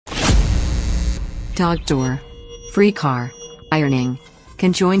dog door, free car, ironing,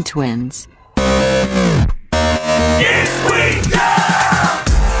 conjoined twins.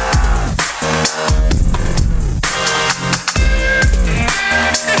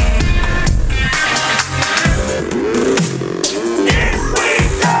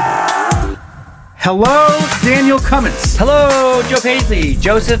 Hello, Daniel Cummins. Hello, Joe Paisley,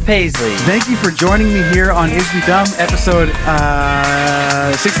 Joseph Paisley. Thank you for joining me here on Is We Dumb, episode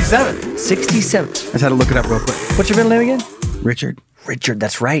 67. 67. I just had to look it up real quick. What's your middle name again? Richard. Richard,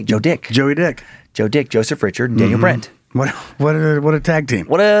 that's right. Joe Dick. Joey Dick. Joe Dick, Joseph Richard, and Daniel Brent. What a tag team.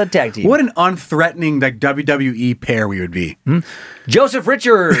 What a tag team. What an unthreatening WWE pair we would be. Joseph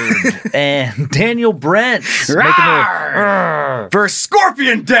Richard and Daniel Brent. For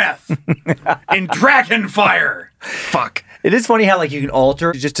Scorpion Death and Dragon Fire. Fuck. It is funny how like you can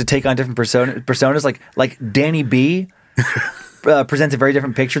alter just to take on different personas. Like Danny B presents a very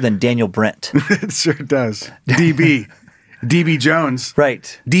different picture than Daniel Brent. It sure does. DB. DB Jones.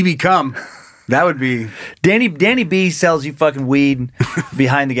 Right. DB Cum. That would be... Danny B sells you fucking weed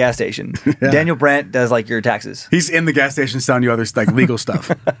behind the gas station. Yeah. Daniel Brent does like your taxes. He's in the gas station selling you other like legal stuff.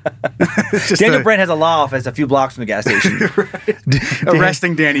 Daniel Brent has a law office a few blocks from the gas station. Right.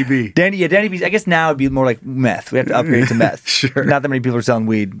 Arresting Danny B. Danny B. I guess now it'd be more like meth. We have to upgrade to meth. Sure. Not that many people are selling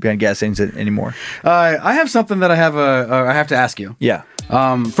weed behind gas stations anymore. I have something that I have to ask you. Yeah.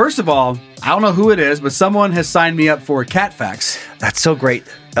 First of all, I don't know who it is, but someone has signed me up for cat facts. That's so great.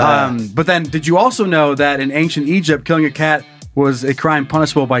 But then, did you also know that in ancient Egypt, killing a cat was a crime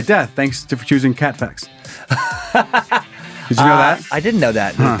punishable by death, thanks to choosing cat facts? Did you know that? I didn't know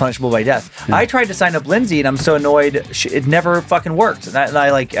that. Punishable by death. Yeah. I tried to sign up Lindsay, and I'm so annoyed. It never fucking worked. And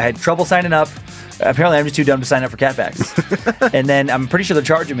I had trouble signing up. Apparently, I'm just too dumb to sign up for cat facts. And then I'm pretty sure they're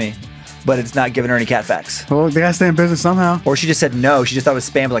charging me, but it's not giving her any cat facts. Well, they gotta stay in business somehow. Or she just said no. She just thought it was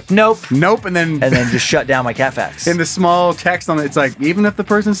spam. Like, nope. Nope. And then just shut down my cat facts. In the small text on it, it's like, even if the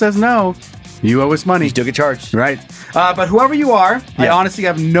person says no, you owe us money. You still get charged. Right. But whoever you are, I honestly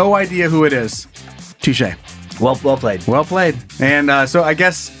have no idea who it is. Touche. Well played. Well played. And so I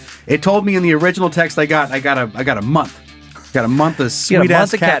guess it told me in the original text I got a month. Got a month of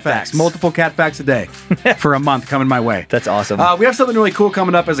sweet-ass cat facts. Multiple cat facts a day for a month coming my way. That's awesome. We have something really cool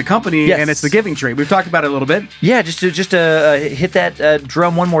coming up as a company, and it's the Giving Tree. We've talked about it a little bit. Yeah, just to hit that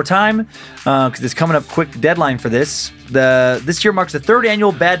drum one more time, because it's coming up quick deadline for this. This year marks the third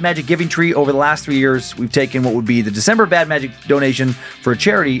annual Bad Magic Giving Tree. Over the last 3 years, we've taken what would be the December Bad Magic donation for a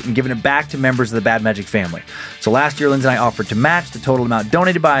charity and given it back to members of the Bad Magic family. So last year, Lindsay and I offered to match the total amount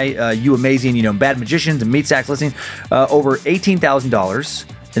donated by you amazing, bad magicians and meat sacks listening, over $18,000.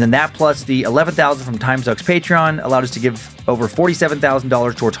 And then that plus the $11,000 from Time Sucks Patreon allowed us to give over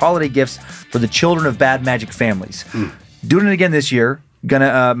 $47,000 towards holiday gifts for the children of Bad Magic families. Doing it again this year.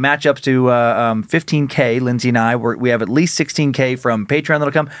 Gonna match up to $15K. Lindsay and I, we have at least $16K from Patreon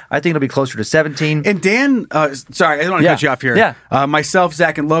that'll come. I think it'll be closer to $17. And Dan, sorry, I don't want to cut you off here. Yeah. Myself,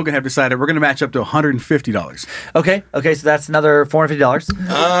 Zach, and Logan have decided we're going to match up to $150. Okay, so that's another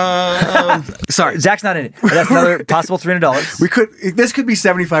 $450. Sorry, Zach's not in it. But that's another possible $300. This could be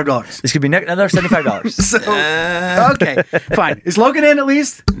 $75. This could be another $75. So, okay, fine. Is Logan in at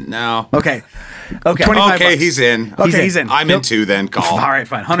least? No. Okay. Okay, he's in. Okay, he's in. I'm in too then, call. All right,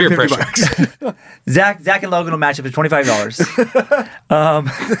 fine. $150. Zach and Logan will match up to $25.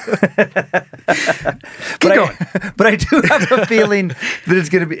 Keep going. But I do have a feeling that it's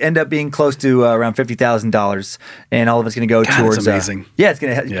going to end up being close to around $50,000, and all of it's going to go towards. That's amazing. It's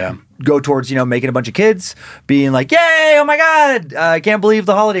going to go towards making a bunch of kids being like, yay, oh my god, I can't believe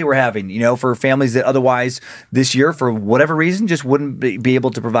the holiday we're having. For families that otherwise this year for whatever reason just wouldn't be able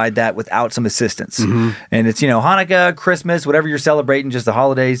to provide that without some assistance. And it's Hanukkah, Christmas, whatever you're celebrating, just the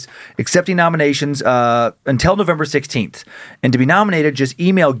holidays. Accepting nominations until November 16th, and to be nominated, just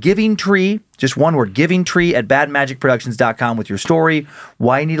email Giving Tree. Just one word, givingtree at badmagicproductions.com with your story,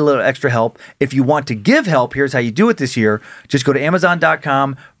 why you need a little extra help. If you want to give help, here's how you do it this year. Just go to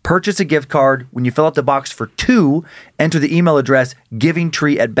amazon.com, purchase a gift card. When you fill out the box for 2, enter the email address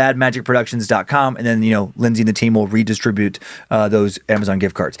givingtree at badmagicproductions.com, and then, Lindsay and the team will redistribute those Amazon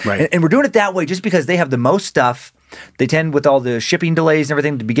gift cards. Right. And we're doing it that way just because they have the most stuff. They tend, with all the shipping delays and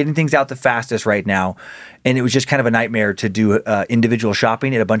everything, to be getting things out the fastest right now. And it was just kind of a nightmare to do individual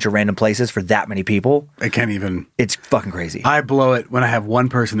shopping at a bunch of random places for that many people. I can't even. It's fucking crazy. I blow it when I have one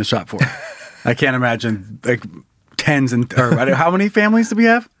person to shop for. I can't imagine tens or how many families do we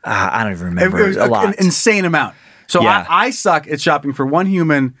have? I don't even remember. A lot. An insane amount. So I suck at shopping for one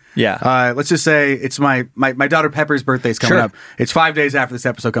human. Yeah. Let's just say it's my daughter Pepper's birthday's coming up. It's 5 days after this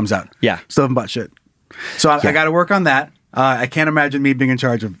episode comes out. Yeah. Still haven't bought shit. So I got to work on that. I can't imagine me being in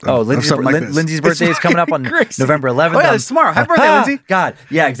charge of something like this. Lindsay's birthday is coming up on November 11th. Oh, yeah, it's tomorrow. Happy birthday, Lindsay. God.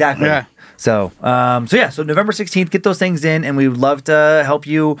 Yeah, exactly. Yeah. So November 16th, get those things in, and we would love to help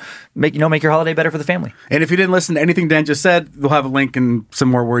you make your holiday better for the family. And if you didn't listen to anything Dan just said, we'll have a link and some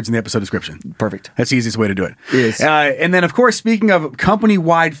more words in the episode description. Perfect. That's the easiest way to do it. It is. And then, of course, speaking of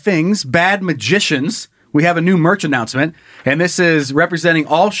company-wide things, Bad Magicians, we have a new merch announcement, and this is representing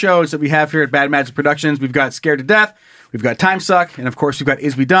all shows that we have here at Bad Magic Productions. We've got Scared to Death, we've got Time Suck, and of course, we've got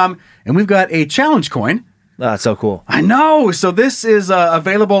Is We Dumb, and we've got a challenge coin. That's so cool. I know. So this is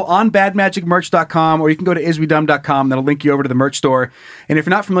available on badmagicmerch.com, or you can go to iswedumb.com. That'll link you over to the merch store. And if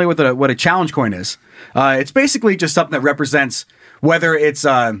you're not familiar with what a challenge coin is, it's basically just something that represents whether it's...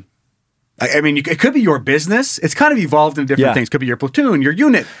 it could be your business. It's kind of evolved into different things. It could be your platoon, your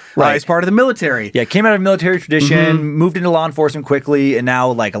unit, as part of the military. Yeah, it came out of military tradition, moved into law enforcement quickly, and now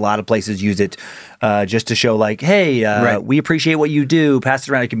like a lot of places use it just to show like, hey, we appreciate what you do. Pass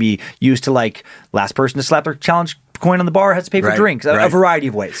it around. It can be used to like last person to slap their challenge coin on the bar has to pay for drinks. A variety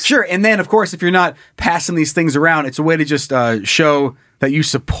of ways. Sure. And then, of course, if you're not passing these things around, it's a way to just show that you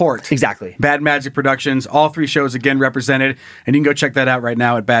support Bad Magic Productions. All 3 shows again represented, and you can go check that out right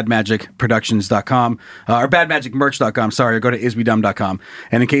now at badmagicproductions.com or badmagicmerch.com. Sorry, or go to iswedumb.com.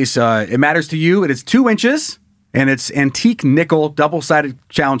 And in case it matters to you, it is 2 inches and it's antique nickel double-sided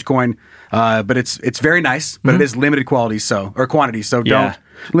challenge coin. But it's very nice, but it is limited quantities. So don't.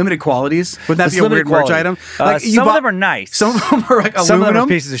 Limited qualities. Would that be a weird merch item? Like some of them are nice. Some of them are like aluminum. Some of them are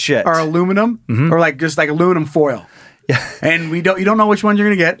pieces of shit. Or aluminum, or like just like aluminum foil. Yeah. And you don't know which one you're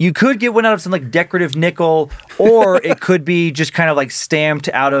going to get. You could get one out of some like decorative nickel, or it could be just kind of like stamped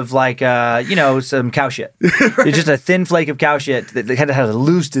out of like some cow shit. It's just a thin flake of cow shit that kind of has a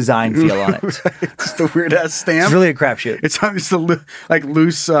loose design feel on it. It's the weird ass stamp. It's really a crapshoot. It's just a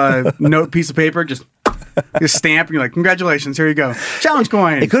loose note piece of paper, just stamp, and you're like, congratulations, here you go. Challenge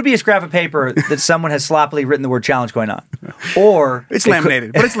coin. It could be a scrap of paper that someone has sloppily written the word challenge coin on. Or it's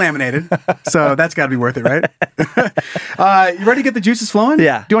laminated, but it's laminated. So that's got to be worth it, right? You ready to get the juices flowing?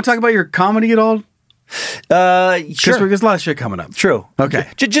 Yeah. Do you want to talk about your comedy at all? Sure. There's a lot of shit coming up. True. Okay.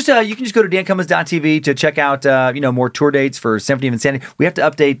 Just you can just go to dancummins.tv to check out more tour dates for Symphony of Insanity. We have to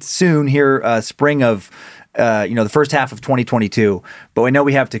update soon here, spring of the first half of 2022. But we know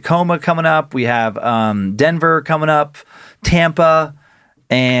we have Tacoma coming up. We have Denver coming up, Tampa,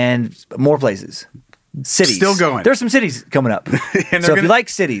 and more places. Cities. Still going. There's some cities coming up. So if you like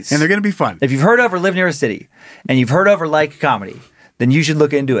cities. And they're going to be fun. If you've heard of or live near a city, and you've heard of or like comedy, then you should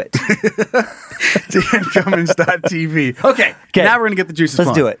look into it. dancummins.tv. Okay. Now we're going to get the juices flowing.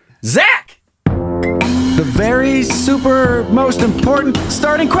 Let's do it. Zach! The very super most important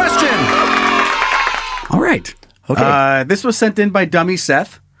starting question. All right. Okay. This was sent in by Dummy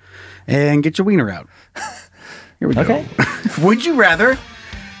Seth. And get your wiener out. Here we go. Okay. Would you rather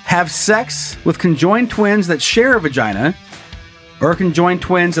have sex with conjoined twins that share a vagina, or conjoined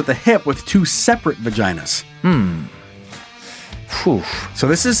twins at the hip with 2 separate vaginas? Whew. So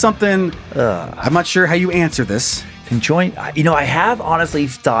this is something, I'm not sure how you answer this. Conjoined? I have honestly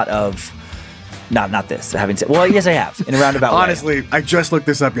thought of, not this, having said, well, yes, I have, in a roundabout way. Honestly, I just looked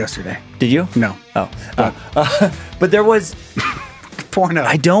this up yesterday. Did you? No. Oh. But there was... Porno.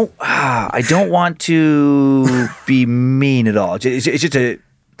 I don't want to be mean at all. It's just a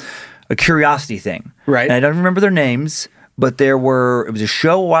curiosity thing. Right. And I don't remember their names, but it was a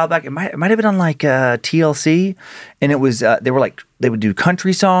show a while back. It might have been on like TLC, and it was they would do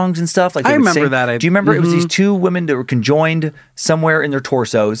country songs and stuff. Like I remember that. Do you remember? It was these 2 women that were conjoined somewhere in their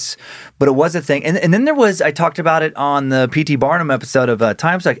torsos, but it was a thing. And then there was, I talked about it on the P.T. Barnum episode of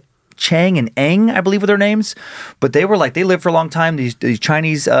Times, like Chang and Eng, I believe were their names, but they were like, they lived for a long time. These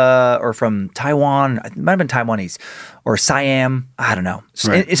Chinese or from Taiwan, it might have been Taiwanese or Siam, I don't know,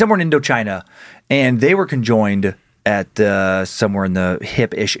 somewhere in Indochina, and they were conjoined at somewhere in the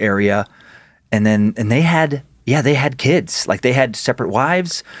hip-ish area, and they had kids, like they had separate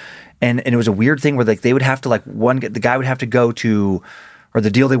wives, and it was a weird thing where like they would have to the guy would have to go to, or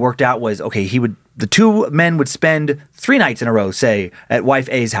the deal they worked out was, okay, the 2 men would spend 3 nights in a row, say, at wife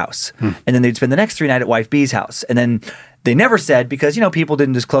A's house. And then they'd spend the next 3 nights at wife B's house. And then they never said, because, people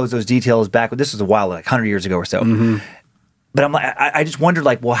didn't disclose those details back, this was a while, like 100 years ago or so. But I'm like, I just wondered,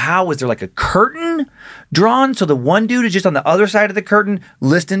 like, well, how is there like a curtain drawn? So the one dude is just on the other side of the curtain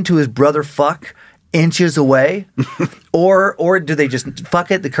listening to his brother fuck inches away? or do they just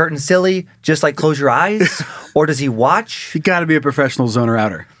fuck it, the curtain's silly, just like close your eyes? Or does he watch? You got to be a professional zoner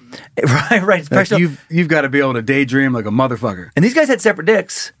outer. Right. Like you've got to be able to daydream like a motherfucker. And these guys had separate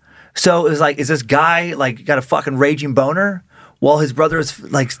dicks. So it was like, is this guy like got a fucking raging boner? while his brother's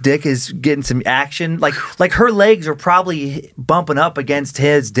like dick is getting some action. Like her legs are probably bumping up against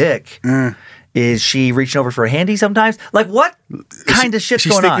his dick. Is she reaching over for a handy sometimes? Like, what kind of shit's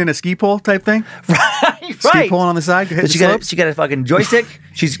going on? She's sticking a ski pole type thing? Right. Ski pole on the side? She got a fucking joystick.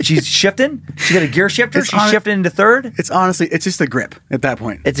 She's shifting. She got a gear shifter. She's shifting into third. It's honestly, it's just a grip at that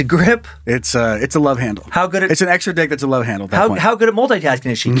point. It's a grip. It's a love handle. How good? It's an extra dick that's a love handle at that point. How good at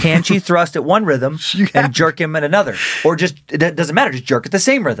multitasking is she? Can she thrust at one rhythm and jerk him at another? Or just, it doesn't matter, just jerk at the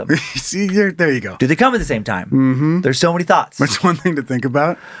same rhythm. See, there you go. Do they come at the same time? Mm-hmm. There's so many thoughts. That's one thing to think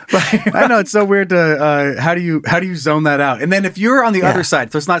about. Right. I know, it's so weird to, how do you zone that out? And then if you're on the other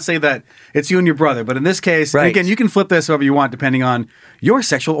side, so let's not say that it's you and your brother, but in this case, and again, you can flip this however you want depending on your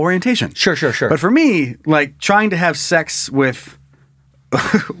sexual orientation. Sure. But for me, like trying to have sex with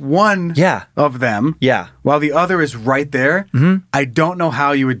one of them while the other is right there, I don't know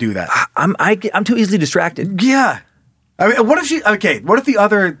how you would do that. I'm too easily distracted. Yeah. I mean, what if the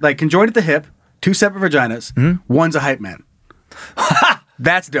other, like, conjoined at the hip, two separate vaginas, one's a hype man?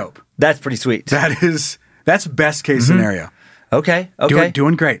 That's dope. That's pretty sweet. That's best case scenario. Okay.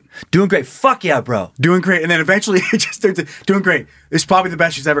 Doing great. Fuck yeah, bro. Doing great. And then eventually it just turns to doing great. It's probably the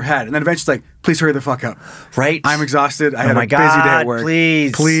best she's ever had. And then eventually it's like, please hurry the fuck up. Right. I'm exhausted. I had a busy day at work.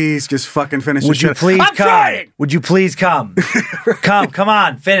 Please just fucking finish Would you please I'm come? trying! Would you please come? Come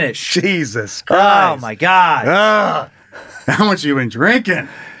on, finish. Jesus Christ. Oh my God. How much have you been drinking?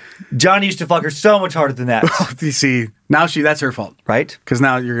 Johnny used to fuck her so much harder than that. You see, now that's her fault. Right? Because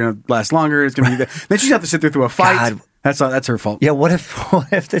now you're going to last longer. It's going to be then she's have to sit there through a fight. God. That's her fault. Yeah, what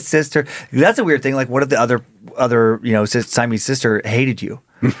if the sister? That's a weird thing. Like, what if the other Siamese sister hated you?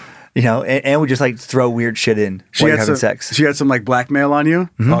 And would just like throw weird shit in while you're having sex. She had some like blackmail on you.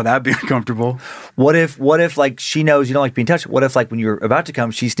 Mm-hmm. Oh, that'd be uncomfortable. What if like she knows you don't like being touched? What if like when you're about to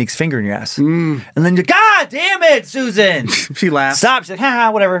come, she sneaks finger in your ass, and then you're, God damn it, Susan! She laughs. Stop. She's like, ha,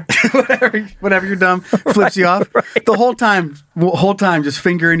 whatever. whatever. You're dumb. Flips you off. Right. The whole time, just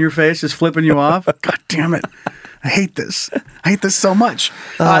finger in your face, just flipping you off. God damn it. I hate this so much.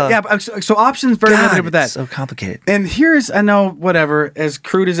 So options very limited with that. It's so complicated. And I know, whatever, as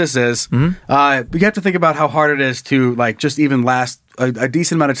crude as this is, you have to think about how hard it is to like just even last a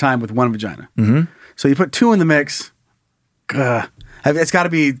decent amount of time with one vagina. Mm-hmm. So you put two in the mix. It's got to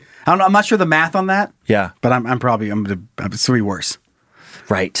be. I don't know. I'm not sure the math on that. Yeah, but I'm three worse.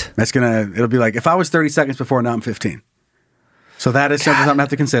 Right. It'll be like if I was 30 seconds before, now I'm 15. So that is something I'm gonna have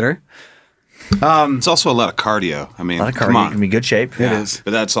to consider. It's also a lot of cardio. I mean, a lot of cardio. Come on. You can be in good shape. It is, but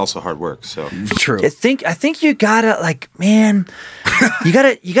that's also hard work. So true. I think you gotta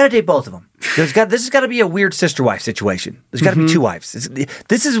you gotta date both of them. This has got to be a weird sister wife situation. There's got to be two wives.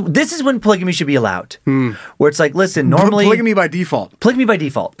 This is when polygamy should be allowed. Where it's like, listen, normally polygamy by default.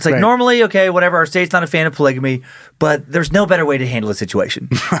 It's like normally, okay, whatever. Our state's not a fan of polygamy, but there's no better way to handle a situation.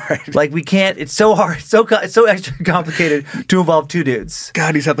 Right. Like we can't. It's so hard. It's so extra complicated to involve two dudes.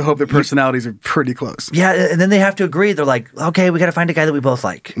 God, you just have to hope their personalities are pretty close. Yeah, and then they have to agree. They're like, okay, we got to find a guy that we both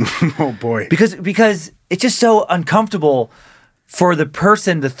like. Oh boy, because it's just so uncomfortable for the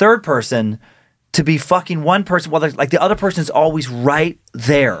third person, to be fucking one person while like the other person's always right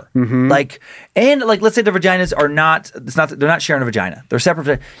there. Mm-hmm. Like let's say the vaginas are they're not sharing a vagina. They're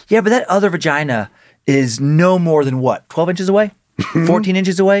separate. Yeah, but that other vagina is no more than what? 12 inches away? 14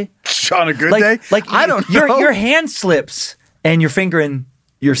 inches away? On a good day? Like I don't know. Your hand slips and you're fingering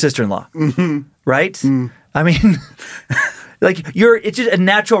your sister-in-law. Mm-hmm. Right? Mm. I mean, like it's just a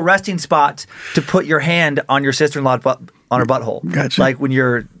natural resting spot to put your hand on your sister-in-law on her butthole. Gotcha. Like when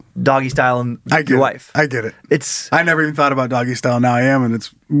you're doggy styling your wife. I get it. I never even thought about doggy style. Now I am, and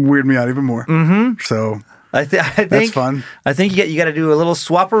it's weirded me out even more. Mm-hmm. So I think that's fun. I think you got to do a little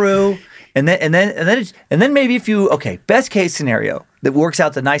swapperoo, and then maybe if you best case scenario that works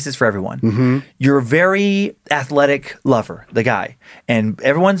out the nicest for everyone. Mm-hmm. You're a very athletic lover, the guy, and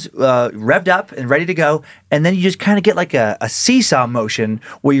everyone's revved up and ready to go, and then you just kind of get like a seesaw motion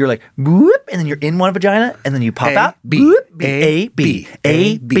where you're like, boop, and then you're in one vagina, and then you pop out, boop, A, B,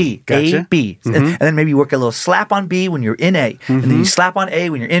 A, B, gotcha. A, B. Mm-hmm. And then maybe you work a little slap on B when you're in A, and then you slap on A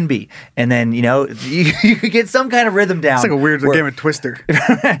when you're in B, and then, you get some kind of rhythm down. It's like a weird game of Twister.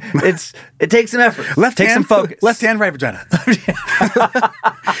 It takes some effort. Left hand, some focus. Left hand, right vagina.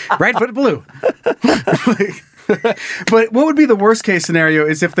 Right foot blue. But what would be the worst case scenario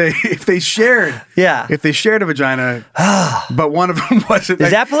is if they shared a vagina, but one of them wasn't.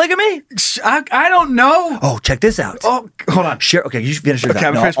 Is that polygamy? I don't know. Oh, check this out. Oh, hold on. Share. Okay, you finish your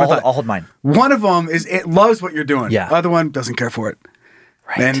thought. I'll hold mine. One of them loves what you're doing. Yeah. Other one doesn't care for it.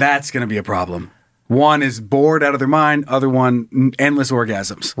 Right. And that's going to be a problem. One is bored out of their mind. Other one, endless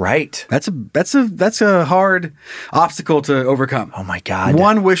orgasms. Right. That's a hard obstacle to overcome. Oh my God.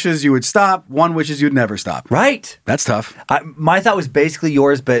 One wishes you would stop. One wishes you'd never stop. Right. That's tough. My thought was basically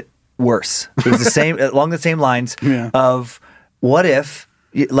yours, but worse. It was the same along the same lines of what if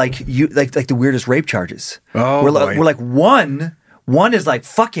like the weirdest rape charges. Oh, we're like one is like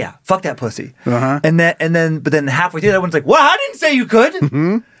fuck yeah, fuck that pussy, but then halfway through that one's like, well, I didn't say you could.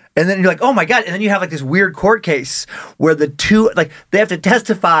 Mm-hmm. And then you're like, oh my God. And then you have like this weird court case where the two, like, they have to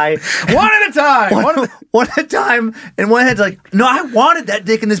testify one at a time. One at a time. And one head's like, no, I wanted that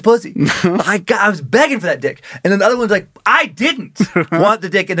dick in this pussy. I was begging for that dick. And then the other one's like, I didn't want the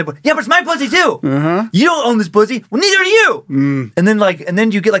dick in the pussy. Yeah, but it's my pussy too. You don't own this pussy. Well, neither do you. And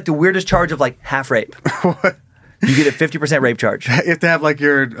then you get like the weirdest charge of like half rape. What? You get a 50% rape charge. You have to have like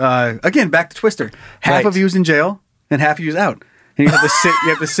your, again, back to Twister. Half of you's in jail and half of you's out. And you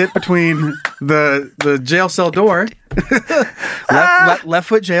have to sit between the jail cell door. Left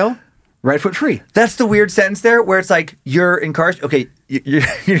foot jail, right foot free. That's the weird sentence there where it's like you're incarcerated. Okay,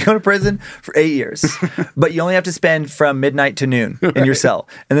 you're going to prison for 8 years, but you only have to spend from midnight to noon in your cell.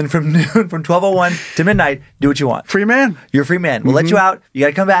 And then from 12:01 to midnight, do what you want. Free man. You're a free man. We'll let you out. You got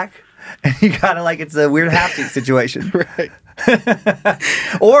to come back. And you got to it's a weird half-seat situation. Right.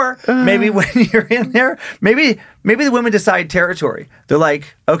 Or maybe when you're in there, maybe the women decide territory. They're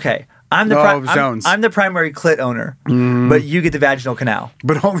like, okay, I'm the primary clit owner, but you get the vaginal canal.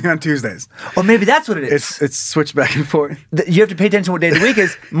 But only on Tuesdays. Or maybe that's what it is. It's switched back and forth. You have to pay attention what day of the week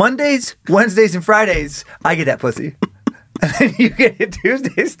is. Mondays, Wednesdays, and Fridays, I get that pussy. And then you get it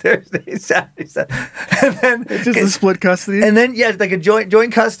Tuesdays, Thursdays, Saturdays, and then it's just a split custody. And then it's like a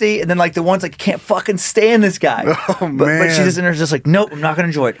joint custody, and then like the one's like can't fucking stand this guy. Oh man! But she's just in there, just like, nope, I'm not gonna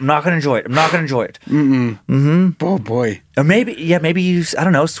enjoy it. I'm not gonna enjoy it. I'm not gonna enjoy it. Oh boy. Or maybe you I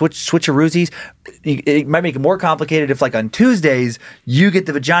don't know, switch your roozies. It might make it more complicated if like on Tuesdays you get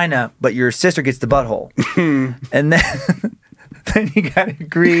the vagina, but your sister gets the butthole, and then you gotta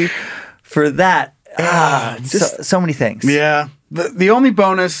agree for that. So many things. Yeah. The only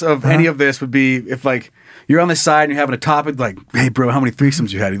bonus of any of this would be if like you're on the side and you're having a topic like, hey bro, how many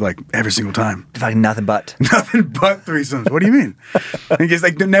threesomes you had? You're like, every single time. Fucking nothing but threesomes. What do you mean? And just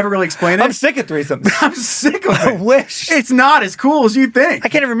like they never really explain it. I'm sick of threesomes. I'm sick of it. I wish. It's not as cool as you think. I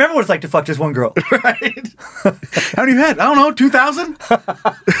can't even remember what it's like to fuck just one girl. Right. How many you had? I don't know, 2,000?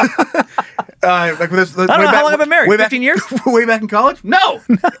 I don't know how long I've been married. 15 years? Way back in college? No.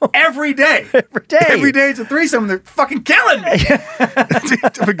 Every day. Every day. Every day it's a threesome. They're fucking killing me.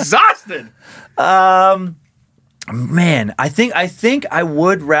 I'm exhausted. Man, I think I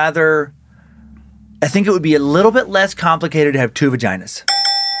would rather. I think it would be a little bit less complicated to have two vaginas.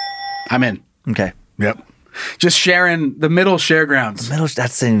 I'm in. Okay. Yep. Just sharing the middle share grounds. That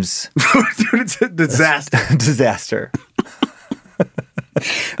seems. Dude, it's a disaster. Disaster.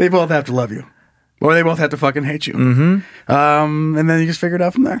 They both have to love you, or they both have to fucking hate you. And then you just figure it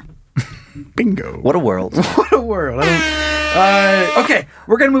out from there. Bingo. What a world. What a world. Okay,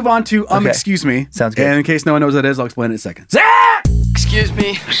 we're going to move on to Excuse Me. Sounds good. And in case no one knows what that is, I'll explain it in a second. Zach! Excuse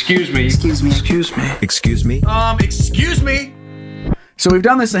me. Excuse me. Excuse me. Excuse me. Excuse me. Excuse me. So we've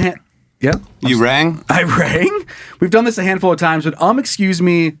done this Yeah. You rang? I rang. We've done this a handful of times, but excuse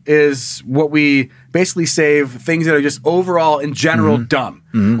me is what we basically save things that are just overall in general dumb,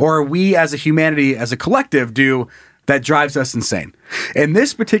 or we as a humanity, as a collective, do that drives us insane. And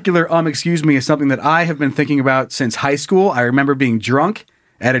this particular excuse me is something that I have been thinking about since high school. I remember being drunk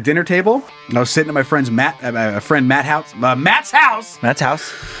at a dinner table. I was sitting at my friend's Matt's house,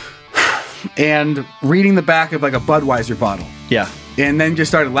 and reading the back of like a Budweiser bottle. Yeah. And then just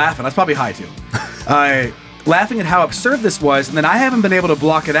started laughing. I was probably high too. Laughing at how absurd this was, and then I haven't been able to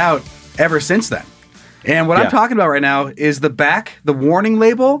block it out ever since then. And what I'm talking about right now is the warning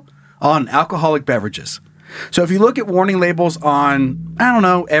label on alcoholic beverages. So if you look at warning labels on, I don't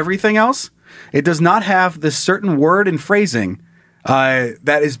know, everything else, it does not have this certain word and phrasing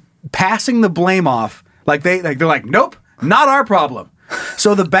that is passing the blame off. Like they're like, nope, not our problem.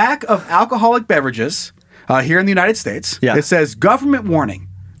 So the back of alcoholic beverages here in the United States, it says government warning.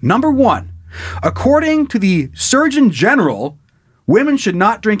 Number 1, according to the Surgeon General, women should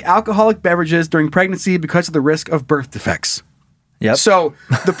not drink alcoholic beverages during pregnancy because of the risk of birth defects. Yep. So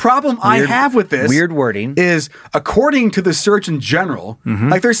the problem I have with this weird wording is according to the Surgeon General,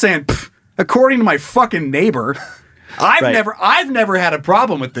 like they're saying, according to my fucking neighbor, I've never had a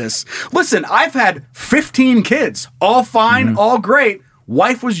problem with this. Listen, I've had 15 kids, all fine, all great.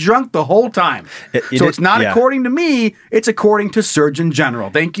 Wife was drunk the whole time. So it's not according to me. It's according to Surgeon General.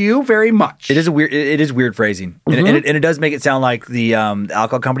 Thank you very much. It is weird phrasing. And it does make it sound like the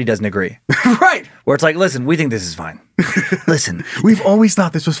alcohol company doesn't agree. Right. Where it's like, listen, we think this is fine. Listen. We've always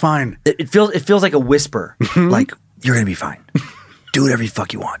thought this was fine. It feels like a whisper. Like, you're going to be fine. Do whatever the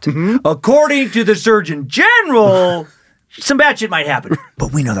fuck you want. According to the Surgeon General, some bad shit might happen.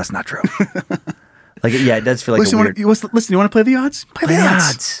 But we know that's not true. Like, yeah, it does feel like listen, a weird... you want to play the odds? Play the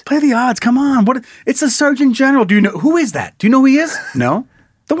odds. Play the odds. Come on. It's the Surgeon General. Do you know who is that? Do you know who he is? No.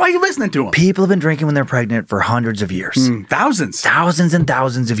 Then why are you listening to him? People have been drinking when they're pregnant for hundreds of years. Thousands and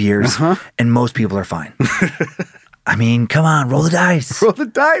thousands of years. And most people are fine. I mean, come on, roll the dice. Roll the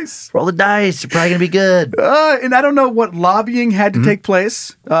dice. Roll the dice. You're probably going to be good. And I don't know what lobbying had to take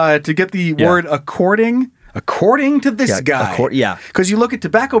place to get the word according to this guy. Because you look at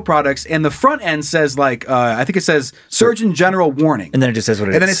tobacco products and the front end says I think it says Surgeon General warning. And then it just says what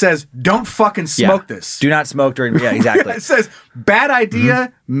it is. And then it says, don't fucking smoke this. Do not smoke during, exactly. It says, bad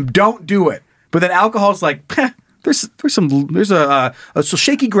idea, don't do it. But then alcohol's like, there's a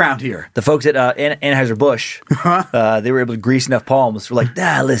shaky ground here. The folks at Anheuser-Busch, they were able to grease enough palms. We're like,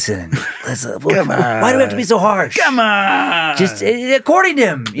 listen. Come on. Why do we have to be so harsh? Come on. Just according to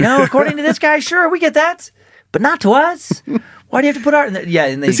him, according to this guy, sure, we get that. But not to us. Why do you have to put our... And they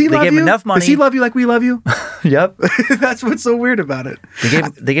gave him enough money. Does he love you like we love you? Yep. That's what's so weird about it.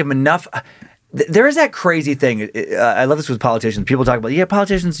 They gave him enough... There is that crazy thing. I love this with politicians. People talk about,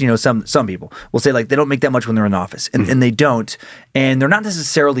 politicians, some people will say, like, they don't make that much when they're in office. And they don't. And they're not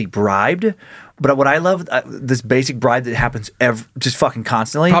necessarily bribed. But what I love, this basic bribe that happens just fucking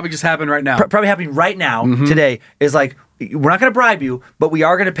constantly. Probably just happened right now. Probably happening right now, today, is like, we're not going to bribe you, but we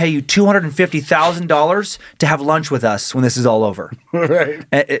are going to pay you $250,000 to have lunch with us when this is all over. Right.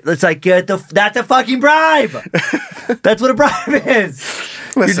 It's like, that's a fucking bribe. That's what a bribe is.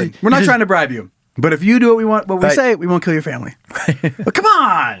 Listen, we're not trying to bribe you. But if you do what we say, we won't kill your family. But come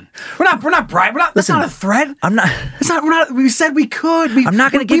on, we're not bribing. That's not a threat. I'm not. It's not. We're not. We said we could. I'm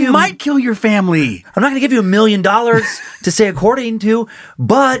not going to give you. We might kill your family. I'm not going to give you $1 million to say according to.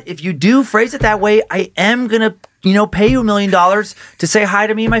 But if you do phrase it that way, I am going to, pay you $1 million to say hi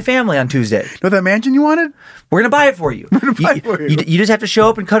to me and my family on Tuesday. Know that mansion you wanted? We're going to buy it for you. You just have to show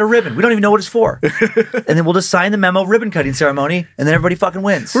up and cut a ribbon. We don't even know what it's for. And then we'll just sign the memo ribbon cutting ceremony, and then everybody fucking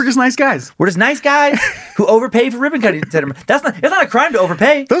wins. We're just nice guys. We're just nice guys who overpay for ribbon cutting ceremony. It's not a crime to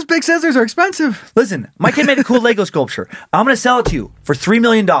overpay. Those big scissors are expensive. Listen, my kid made a cool Lego sculpture. I'm going to sell it to you for $3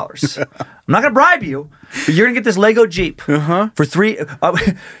 million. I'm not going to bribe you, but you're going to get this Lego Jeep for actually, I'm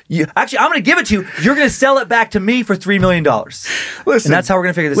going to give it to you. You're going to sell it back to me for $3 million. Listen, and that's how we're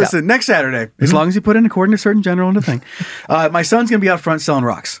going to figure this out. Listen, next Saturday, as long as you put in according to Surgeon General and the thing, my son's going to be out front selling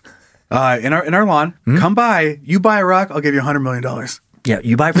rocks in our lawn. Come by. You buy a rock, I'll give you $100 million. Yeah,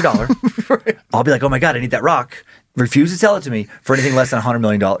 you buy it for $1. Right. I'll be like, oh my God, I need that rock. Refuse to sell it to me for anything less than $100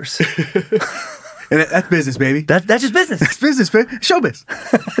 million. And that's business, baby. That's just business. That's business, baby. Showbiz.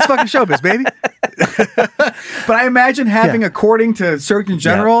 It's fucking showbiz, baby. But I imagine having, according to Surgeon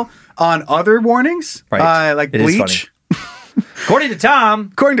General, on other warnings, like bleach. According to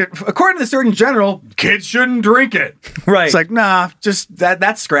Tom, according to the Surgeon General, kids shouldn't drink it. Right. It's like, nah, just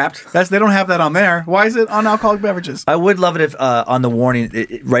that's scrapped. They don't have that on there. Why is it on alcoholic beverages? I would love it if on the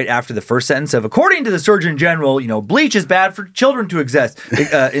warning, right after the first sentence of, according to the Surgeon General, bleach is bad for children to ingest.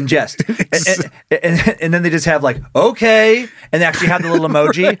 and then they just have like, okay, and they actually have the little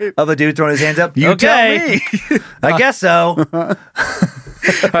emoji of a dude throwing his hands up. You okay, tell me. I guess so.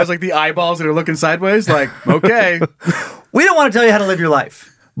 I was like the eyeballs that are looking sideways, like, okay. We don't want to tell you how to live your life.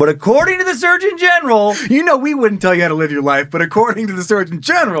 But according to the Surgeon General... we wouldn't tell you how to live your life, but according to the Surgeon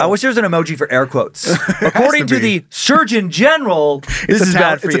General... I wish there was an emoji for air quotes. According to the Surgeon General, this is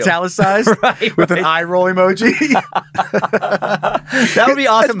bad for you. It's italicized with an eye roll emoji. That would be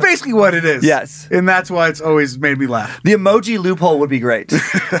awesome. That's basically what it is. Yes. And that's why it's always made me laugh. The emoji loophole would be great.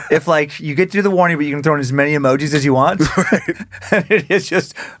 If, you get to do the warning, but you can throw in as many emojis as you want. Right. And it's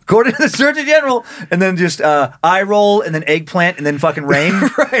just, according to the Surgeon General, and then just eye roll, and then eggplant, and then fucking rain.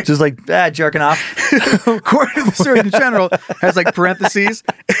 Right. Just jerking off. According to the Surgeon General, has parentheses.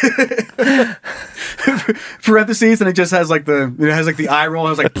 Parentheses, and it just has the eye roll.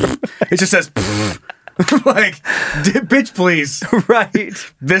 It just says bitch, please. Right.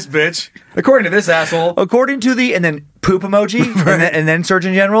 This bitch. According to this asshole. According to and then poop emoji, and then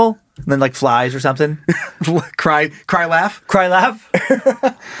Surgeon General, and then like flies or something. cry, laugh.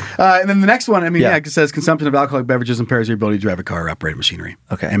 And then the next one, it says consumption of alcoholic beverages impairs your ability to drive a car or operate machinery.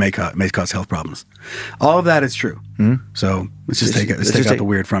 Okay. And may cause health problems. All of that is true. Mm-hmm. So let's take out the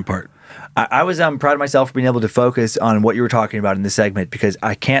weird front part. I was proud of myself for being able to focus on what you were talking about in this segment because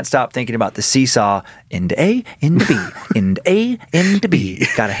I can't stop thinking about the seesaw into A, into B, into A, into B.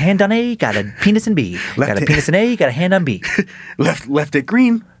 Got a hand on A, got a penis in B. Got a penis in A, got a hand on B. Left dick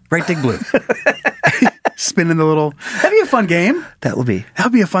green, right dick blue. Spinning the little. That'd be a fun game. That would be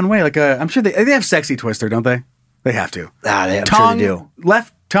a fun way. Like I'm sure they have Sexy Twister, don't they? They have to. I'm sure they do.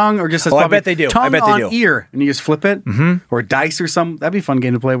 Left tongue or just I bet they do. Tongue I bet they do. on ear, and you just flip it, or dice or something. That'd be a fun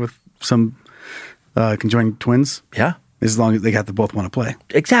game to play with some conjoined twins. Yeah. As long as they have to both want to play.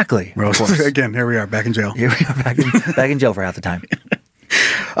 Exactly. Again, here we are back in jail. Here we are back in jail for half the time.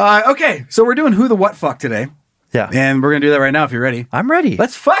 Okay, so we're doing Who the What Fuck today. Yeah. And we're going to do that right now if you're ready. I'm ready.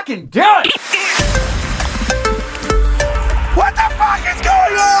 Let's fucking do it! What the fuck is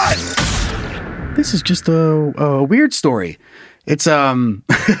going on? This is just a weird story. It's, I'll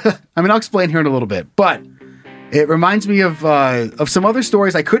explain here in a little bit, but it reminds me of some other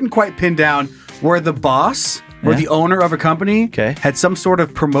stories I couldn't quite pin down where the boss or the owner of a company had some sort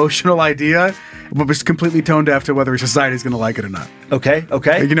of promotional idea, but was completely tone deaf to whether society's going to like it or not. Okay.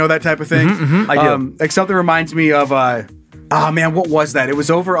 You know that type of thing? I do. Like something reminds me of, what was that? It was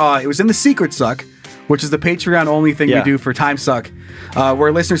over, it was in the Secret Suck, which is the Patreon only thing we do for Time Suck,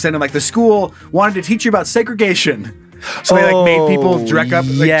 where listeners said, the school wanted to teach you about segregation. So they made people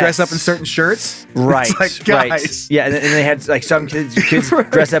dress up in certain shirts. Right. It's like, guys. Right. Yeah, and they had some kids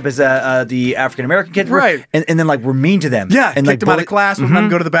dress up as the African American kids. Right. And then were mean to them. Yeah. And kicked them out of class, wouldn't let them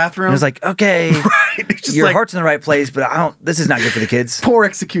go to the bathroom. And it was like, okay, just your heart's in the right place, but this is not good for the kids. Poor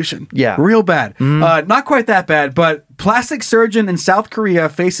execution. Yeah. Real bad. Not quite that bad, but plastic surgeon in South Korea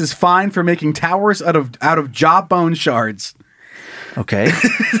faces fine for making towers out of jawbone shards. Okay.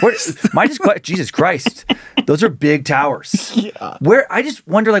 Jesus Christ. Those are big towers. Yeah. I just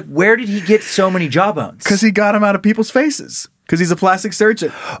wonder, where did he get so many jawbones? Because he got them out of people's faces. Because he's a plastic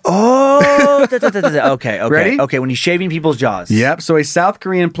surgeon. Oh, okay. Ready? Okay, when he's shaving people's jaws. Yep. So a South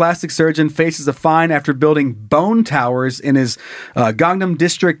Korean plastic surgeon faces a fine after building bone towers in his Gangnam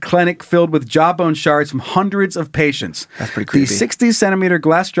district clinic filled with jawbone shards from hundreds of patients. That's pretty creepy. The 60-centimeter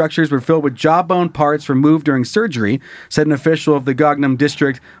glass structures were filled with jawbone parts removed during surgery, said an official of the Gangnam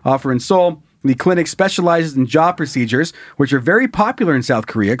district office in Seoul. The clinic specializes in jaw procedures, which are very popular in South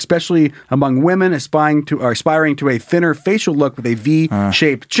Korea, especially among women aspiring to a thinner facial look with a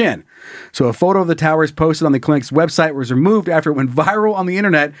V-shaped chin. So a photo of the towers posted on the clinic's website was removed after it went viral on the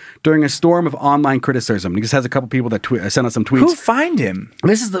internet during a storm of online criticism. He just has a couple people that sent us some tweets. Who fined him?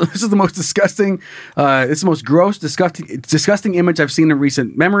 This is the most disgusting, this is the most gross, disgusting image I've seen in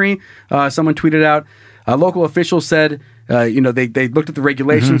recent memory. Someone tweeted out. Local officials said, they looked at the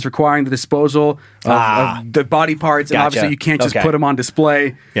regulations requiring the disposal of the body parts, and obviously you can't just put them on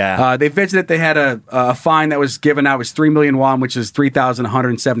display. Yeah. They visited. They had a fine that was given out was 3 million won, which is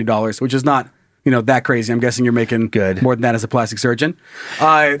 $3,170, which is not that crazy. I'm guessing you're making more than that as a plastic surgeon.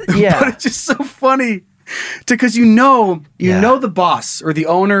 Yeah. But it's just so funny. Because you know the boss or the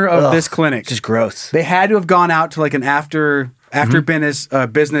owner of this clinic. It's just gross. They had to have gone out to an after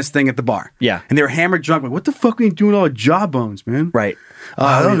business thing at the bar. Yeah. And they were hammered drunk. What the fuck are you doing with all the jawbones, man? Right.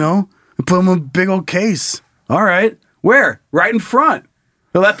 I don't know. I put them in a big old case. All right. Where? Right in front.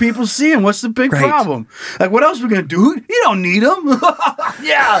 They'll let people see them. What's the big problem? What else are we going to do? You don't need them.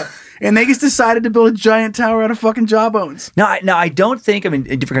 Yeah. And they just decided to build a giant tower out of fucking jawbones. No, I don't think, in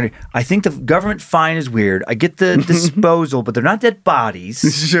different countries, I think the government fine is weird. I get the disposal, but they're not dead bodies.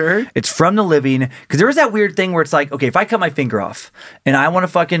 Sure. It's from the living. Because there is that weird thing where it's like, okay, if I cut my finger off and I want to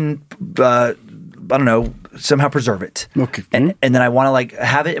fucking, somehow preserve it. Okay. And then I want to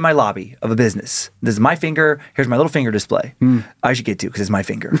have it in my lobby of a business. This is my finger. Here's my little finger display. I should get to because it's my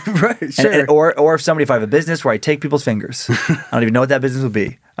finger. Right, sure. Or if I have a business where I take people's fingers. I don't even know what that business would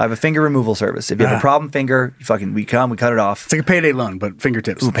be. I have a finger removal service. If you have a problem finger, we cut it off. It's like a payday loan, but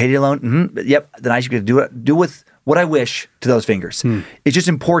fingertips. Ooh, payday loan? Mm-hmm. Yep. Then I should get to do with what I wish to those fingers. It's just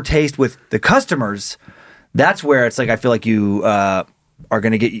in poor taste with the customers. That's where it's I feel like you are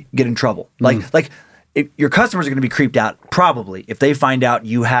going to get in trouble. Your customers are going to be creeped out probably if they find out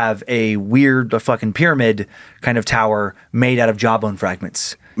you have a weird fucking pyramid kind of tower made out of jawbone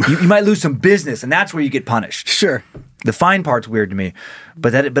fragments. You might lose some business, and that's where you get punished. Sure. The fine part's weird to me,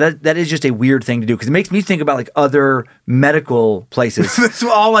 but that is just a weird thing to do because it makes me think about like other medical places. That's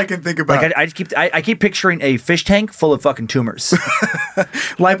all I can think about. Like I keep picturing a fish tank full of fucking tumors.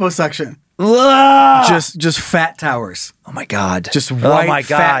 Liposuction. Just fat towers. Oh my god. Just white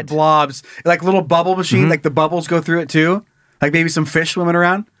fat blobs. Like little bubble machine, like the bubbles go through it too. Like maybe some fish swimming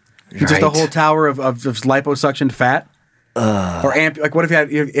around. Right. Just a whole tower of liposuction fat. Or like what if you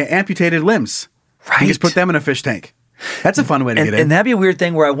had amputated limbs? Right. You just put them in a fish tank. That's a fun way to get in. And that'd be a weird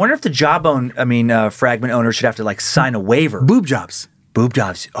thing where I wonder if the jawbone, fragment owner should have to like sign a waiver. Boob jobs.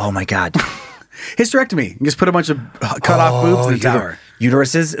 Oh my god. Hysterectomy. You just put a bunch of cut off boobs in the tower.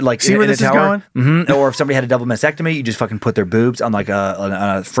 Uteruses, like see where this is going? Mm-hmm. Or if somebody had a double mastectomy, you just fucking put their boobs on like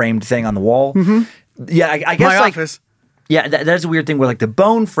a framed thing on the wall. Mm-hmm. Yeah, I guess my office. Yeah, that is a weird thing where like the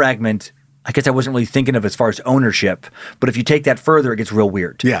bone fragment. I guess I wasn't really thinking of as far as ownership, but if you take that further, it gets real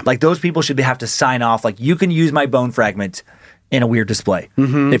weird. Yeah. Like those people should have to sign off, like you can use my bone fragment in a weird display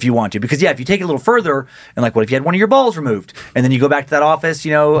if you want to. Because if you take it a little further, and like what if you had one of your balls removed, and then you go back to that office,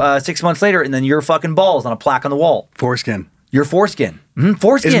 6 months later, and then your fucking balls on a plaque on the wall. Foreskin. Your foreskin.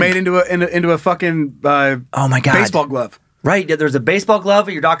 Foreskin. Is made into a fucking oh my God. baseball glove. Right, there's a baseball glove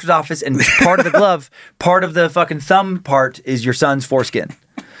at your doctor's office, and part of the glove, part of the fucking thumb part is your son's foreskin.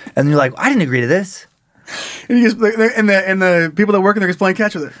 And you're like, I didn't agree to this. And the people that work in there just playing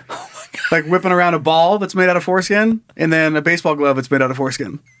catch with it. Oh my god! Like whipping around a ball that's made out of foreskin, and then a baseball glove that's made out of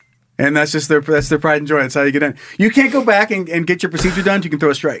foreskin. And that's just their pride and joy. That's how you get in. You can't go back and get your procedure done. You can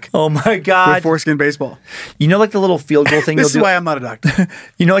throw a strike. Oh my god! With foreskin baseball. You know, like the little field goal thing. This is why I'm not a doctor.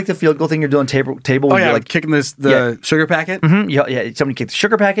 You know, like the field goal thing you're doing table. Oh yeah, you're like kicking the sugar packet. Mm-hmm. Yeah, somebody kicked the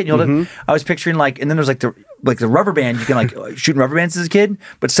sugar packet. You know, I was picturing and then there's like the rubber band. You can shooting rubber bands as a kid,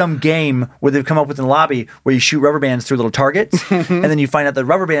 but some game where they've come up with in the lobby where you shoot rubber bands through little targets, and then you find out the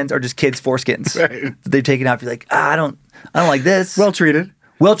rubber bands are just kids' foreskins. Right. They've taken out. You're like, I don't like this. Well treated.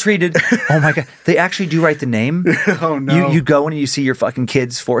 Well treated. Oh my god! They actually do write the name. Oh no! You go and you see your fucking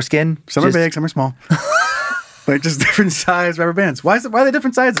kid's foreskin. Some are big, some are small. Like just different size rubber bands. Why are they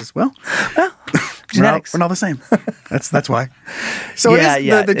different sizes? Well, genetics. We're not the same. That's why. So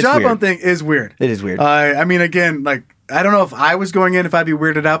the jawbone thing is weird. It is weird. I mean, again, like I don't know if I was going in if I'd be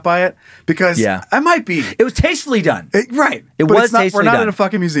weirded out by it because I might be. It was tastefully done. Right. It was tastefully We're not done. in a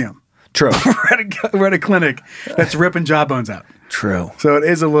fucking museum. True. We're at a clinic that's ripping jawbones out. True. So it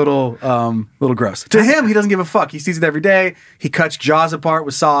is a little gross. To him, he doesn't give a fuck. He sees it every day. He cuts jaws apart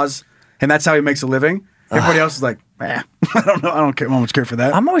with saws, and that's how he makes a living. Everybody else is like, I don't know. I don't much care for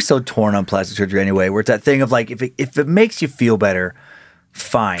that. I'm always so torn on plastic surgery anyway, where it's that thing of like, if it makes you feel better,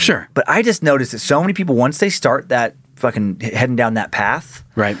 fine. Sure. But I just noticed that so many people, once they start that fucking heading down that path,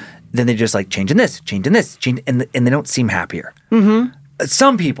 right, then they just like changing this, and they don't seem happier. Mm-hmm.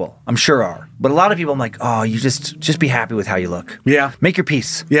 Some people, I'm sure, are. But a lot of people, I'm like, oh, you just be happy with how you look. Yeah. Make your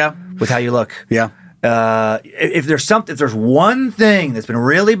peace. Yeah. With how you look. Yeah. If there's one thing that's been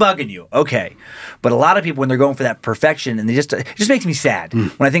really bugging you, okay. But a lot of people, when they're going for that perfection, and it just makes me sad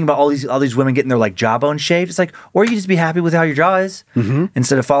when I think about all these women getting their like jawbone shaved. It's like, or you just be happy with how your jaw is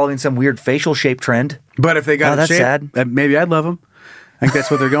instead of following some weird facial shape trend. But if they got it shaved, sad. Maybe I'd love them. I think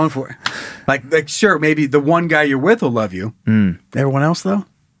that's what they're going for. Like sure, maybe the one guy you're with will love you. Everyone else, though?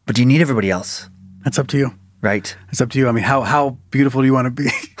 But do you need everybody else? That's up to you. Right. It's up to you. I mean, how beautiful do you want to be?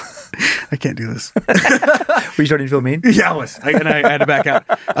 I can't do this. Were you starting to feel mean? Yeah, I was. I had to back out.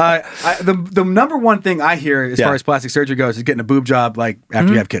 The number one thing I hear as far as plastic surgery goes is getting a boob job like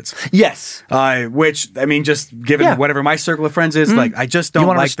after you have kids. Yes. Which, I mean, just given whatever my circle of friends is, like I just don't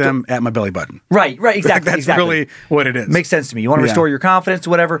like them at my belly button. Right, exactly. That's really what it is. Makes sense to me. You want to restore your confidence or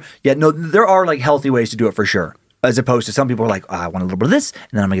whatever. Yeah, no, there are like healthy ways to do it for sure. As opposed to some people are like, I want a little bit of this, and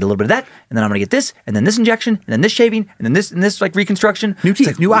then I'm gonna get a little bit of that, and then I'm gonna get this, and then this injection, and then this shaving, and then this like reconstruction. New teeth,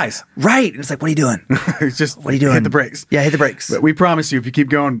 like, new eyes. Right. And it's like, what are you doing? It's just what are you doing? Hit the brakes. Yeah, hit the brakes. But we promise you, if you keep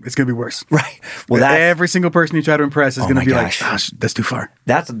going, it's gonna be worse. Right. Well, every single person you try to impress is gonna be like, that's too far.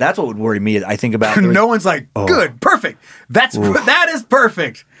 That's what would worry me. I think about no one's like, good, perfect. That is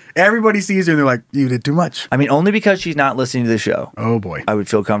perfect. Everybody sees her and they're like, you did too much. I mean, only because she's not listening to the show. Oh boy. I would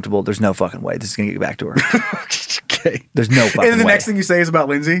feel comfortable. There's no fucking way. This is gonna get back to her. Okay. There's no fucking way. And then the next thing you say is about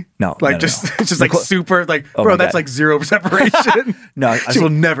Lindsay? No. Like it's just like super like, bro, that's like zero separation. No. She will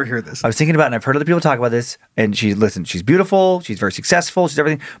never hear this. I was thinking about it and I've heard other people talk about this and she's beautiful, she's very successful, she's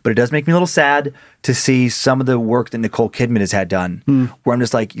everything, but it does make me a little sad to see some of the work that Nicole Kidman has had done where I'm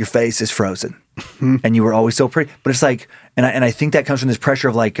just like, your face is frozen. And you were always so pretty. But it's like, and I think that comes from this pressure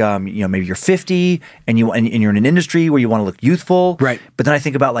of like, maybe you're 50 and you're in an industry where you want to look youthful. Right. But then I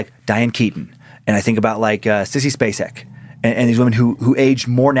think about like Diane Keaton and I think about like Sissy Spacek. and these women who aged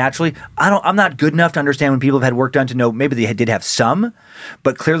more naturally. I'm not good enough to understand when people have had work done to know maybe they did have some,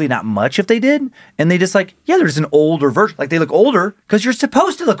 but clearly not much if they did. And they just like, yeah, there's an older version. Like they look older because you're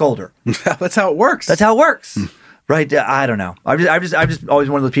supposed to look older. That's how it works. That's how it works. Right? I don't know. I'm just always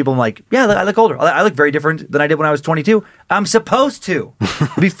one of those people. I'm like, yeah, I look older. I look very different than I did when I was 22. I'm supposed to.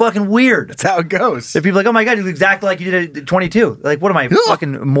 It'd be fucking weird. That's how it goes. If people are like, oh my God, you look exactly like you did at 22. Like, what am I,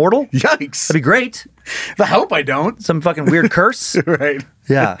 fucking immortal? Yikes. That'd be great. I hope I don't. Some fucking weird curse. Right.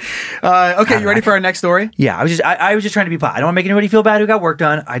 Yeah. Okay, you ready for our next story? Yeah, I was just trying to be polite. I don't want to make anybody feel bad who got work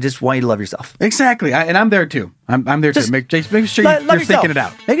done. I just want you to love yourself. Exactly. And I'm there too. I'm there too. Make sure you're thinking it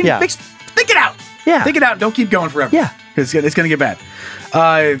out. Think it out. Yeah. Think it out. Don't keep going forever. Yeah. Because it's going to get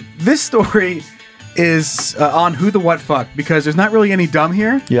bad. This story is on Who the What Fuck because there's not really any dumb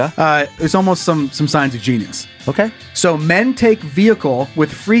here. Yeah. There's almost some signs of genius. Okay. So men take vehicle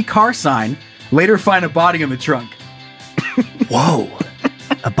with free car sign, later find a body in the trunk. Whoa.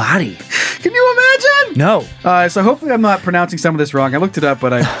 A body. Can you imagine? No. So hopefully I'm not pronouncing some of this wrong. I looked it up,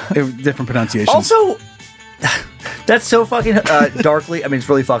 but it was different pronunciations. Also, that's so fucking darkly, I mean, it's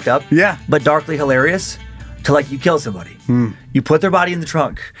really fucked up. Yeah. But darkly hilarious to like, you kill somebody. You put their body in the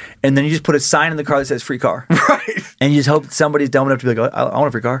trunk, and then you just put a sign in the car that says free car. Right. And you just hope somebody's dumb enough to be like, oh, I want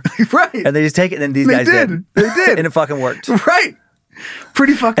a free car. Right. And they just take it, and then these guys did. They did. And it fucking worked. Right.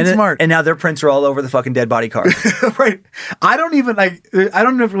 Pretty fucking smart. And now their prints are all over the fucking dead body car. Right. I don't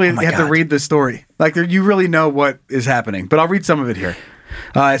really have to read the story. Like, you really know what is happening. But I'll read some of it here.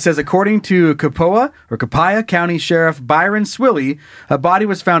 It says, according to Copiah County Sheriff Byron Swilley, a body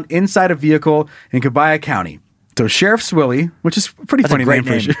was found inside a vehicle in Copiah County. So Sheriff Swilley, which is a pretty funny name.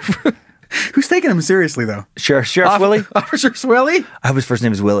 For a sheriff. Who's taking him seriously, though? Sheriff Swilley? Officer Swilley? I hope his first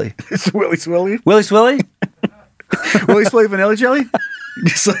name is Willie. It's Willie Swilley? Willie Swilley? Willie Swilley Vanilla Jelly?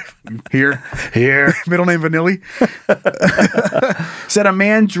 Just like, here. Middle name Vanilli. Said a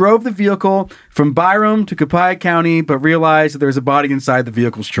man drove the vehicle from Byram to Copiah County, but realized that there was a body inside the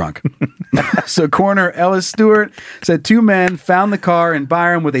vehicle's trunk. So Coroner Ellis Stewart said 2 men found the car in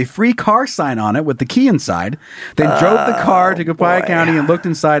Byram with a free car sign on it with the key inside, then drove the car to Copiah County and looked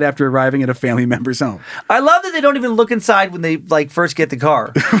inside after arriving at a family member's home. I love that they don't even look inside when they like first get the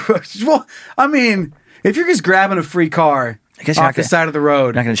car. Well, I mean, if you're just grabbing a free car off the side of the road,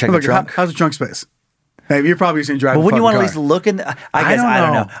 you're not going to check the trunk. How's the trunk space? Hey, you're probably just going to drive. But wouldn't you want to at least look in? I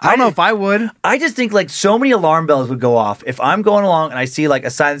don't know. I don't know if I would. I just think like so many alarm bells would go off if I'm going along and I see like a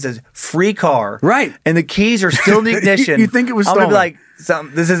sign that says "free car," right? And the keys are still in the ignition. You think it was stolen? I'm gonna be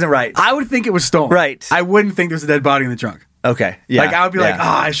like, this isn't right. I would think it was stolen. Right. I wouldn't think there's a dead body in the trunk. Okay. Yeah. Like I would be like,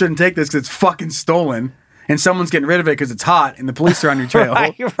 I shouldn't take this because it's fucking stolen. And someone's getting rid of it because it's hot and the police are on your trail.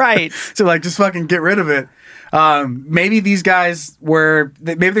 Right. So like, just fucking get rid of it. Maybe these guys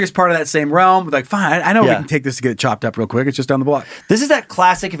maybe they're just part of that same realm. Like, fine, I know we can take this to get it chopped up real quick. It's just down the block. This is that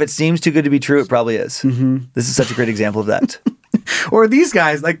classic, if it seems too good to be true, it probably is. Mm-hmm. This is such a great example of that. Or these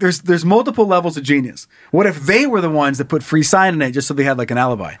guys, like there's multiple levels of genius. What if they were the ones that put free sign in it just so they had like an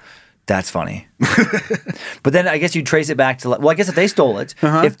alibi? That's funny. But then I guess you trace it back to, well, I guess if they stole it,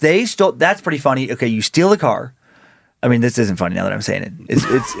 if they stole, that's pretty funny. Okay, you steal a car. I mean, this isn't funny now that I'm saying it.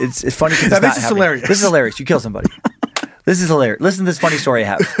 It's funny because this is hilarious. This is hilarious. You kill somebody. This is hilarious. Listen to this funny story I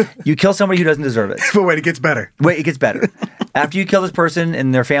have. You kill somebody who doesn't deserve it. But wait, it gets better. It gets better. After you kill this person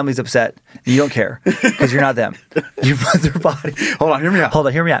and their family's upset, you don't care because you're not them. You put their body. Hold on, hear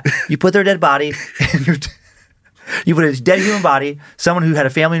me out. You put their dead body in you put a dead human body, someone who had a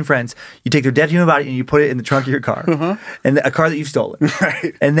family and friends, you take their dead human body and you put it in the trunk of your car. And a car that you've stolen.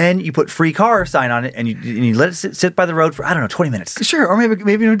 Right. And then you put free car sign on it and you let it sit by the road for, I don't know, 20 minutes. Sure, or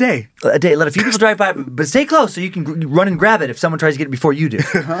maybe in a day. Let a few people drive by, but stay close so you can run and grab it if someone tries to get it before you do.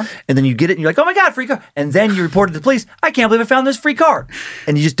 And then you get it and you're like, oh my God, free car. And then you report to the police, I can't believe I found this free car.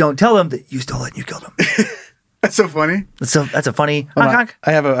 And you just don't tell them that you stole it and you killed them. That's so funny. That's a funny honk.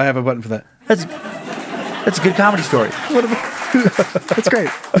 I have a button for that. That's a good comedy story. That's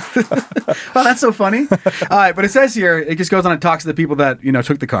great. Well, that's so funny. All right, but it says here, it just goes on and talks to the people that,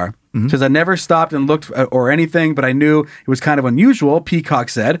 took the car. It says, I never stopped and looked or anything, but I knew it was kind of unusual, Peacock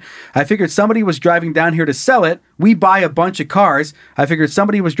said. I figured somebody was driving down here to sell it. We buy a bunch of cars. I figured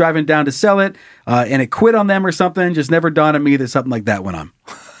somebody was driving down to sell it, and it quit on them or something. Just never dawned on me that something like that went on.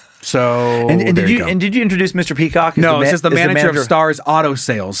 So and did you introduce Mr. Peacock? No, this is the manager of Stars Auto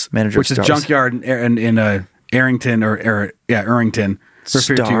Sales, which is a junkyard in Arrington Arrington,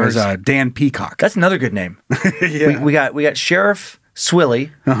 referred to as Dan Peacock. That's another good name. Yeah. We got Sheriff Swilley,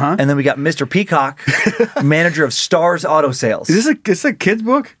 and then we got Mr. Peacock, manager of Stars Auto Sales. Is this a kid's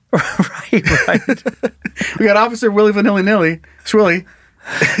book? right. We got Officer Willie Vanilli Swilley.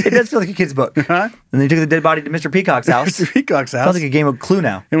 It does feel like a kid's book. Huh? And they took the dead body to Mr. Peacock's house. Mr. Peacock's house. Sounds like a game of Clue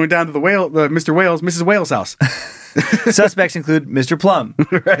now. And went down to the Mr. Wales, Mrs. Wales' house. Suspects include Mr. Plum,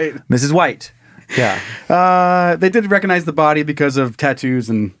 Right. Mrs. White. Yeah. They did recognize the body because of tattoos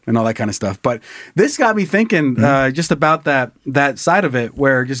and all that kind of stuff. But this got me thinking just about that side of it,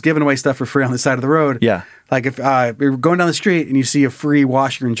 where just giving away stuff for free on the side of the road. Yeah. Like if you're going down the street and you see a free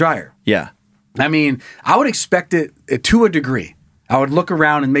washer and dryer. Yeah. I mean, I would expect it to a degree. I would look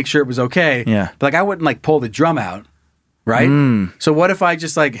around and make sure it was okay. Yeah. But like I wouldn't like pull the drum out. Right. So what if I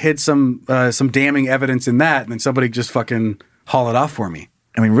just like hid some damning evidence in that and then somebody just fucking haul it off for me?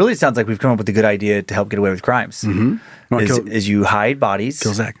 I mean, really, it sounds like we've come up with a good idea to help get away with crimes. Is you hide bodies.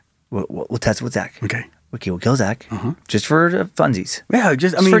 Kill Zach. We'll test it with Zach. Okay. We'll kill Zach. Just for funsies. Yeah,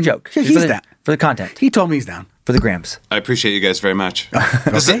 Just for a joke. Yeah, Just he's for down. For the content. He told me he's down. For the grams. I appreciate you guys very much.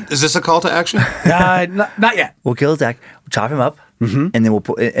 Is this a call to action? Not yet. We'll kill Zach. We'll chop him up, and then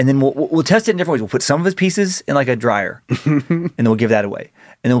we'll test it in different ways. We'll put some of his pieces in like a dryer, and then we'll give that away.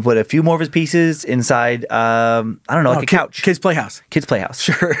 And then we'll put a few more of his pieces inside. I don't know, like a couch, Kids' playhouse. Kids' playhouse.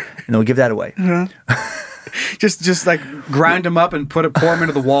 Sure. And then we'll give that away. Just like grind them up and pour them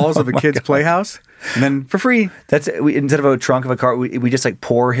into the walls of a kid's playhouse, and then for free. That's instead of a trunk of a car, we just like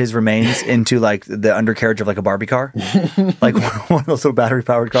pour his remains into like the undercarriage of like a Barbie car, like one of those little battery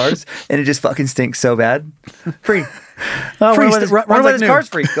powered cars, and it just fucking stinks so bad. Free. Oh, Free. runs Like like new. car's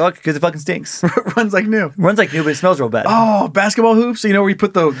free because it fucking stinks. Runs like new. Runs like new, but it smells real bad. Oh, basketball hoops. You know where you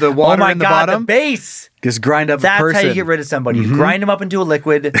put the water in the bottom? The base. Just grind up That's a person. how you get rid of somebody. You grind them up into a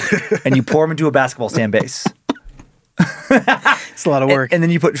liquid, and you pour them into a basketball stand base. It's a lot of work. And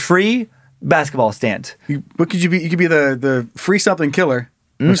then you put free basketball stand. What could you be? You could be the free something killer.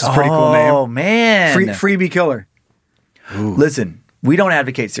 Which is a pretty cool name. Oh man, Freebie killer. Listen, we don't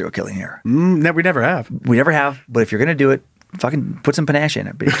advocate serial killing here. We never have. We never have. But if you're gonna do it, fucking put some panache in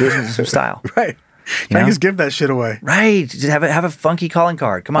it. But do it with some style. Right. Can't just give that shit away. Right. Just have a funky calling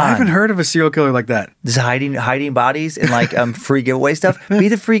card. Come on. I haven't heard of a serial killer like that. Just hiding bodies and like free giveaway stuff. Be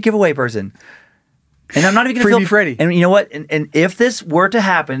the free giveaway person. And I'm not even going to Freebie Freddy. And you know what? And if this were to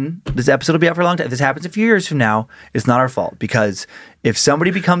happen, this episode will be out for a long time. If this happens a few years from now, it's not our fault. Because if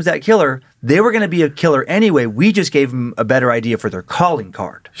somebody becomes that killer, they were going to be a killer anyway. We just gave them a better idea for their calling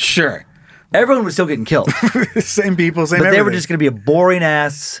card. Sure. Everyone was still getting killed. Same people, same But everything. they were just going to be a boring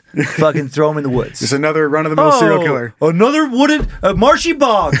ass fucking throw them in the woods. Just another run-of-the-mill serial killer. Another wooded marshy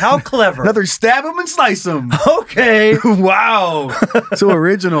bog. How clever. Another stab him and slice him. Okay. Wow. So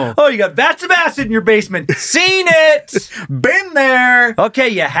original. Oh, you got vats of acid in your basement. Seen it. Been there. Okay,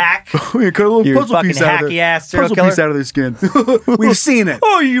 you hack. You cut a little You puzzle fucking piece out of hacky ass serial puzzle killer. piece out of their skin. We've seen it.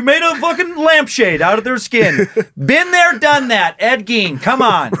 Oh, you made a fucking lampshade out of their skin. Been there, done that. Ed Gein, come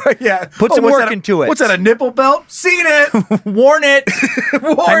on. Yeah. Put some what's work that, into it. What's that, a nipple belt? Seen it. Worn it.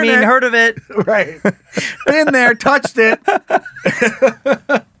 Worn it. Heard of it. Right. Been there, touched it.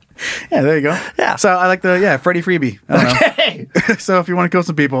 Yeah, there you go. Yeah. So I like Freddie Freebie. I don't know. Okay. So if you want to kill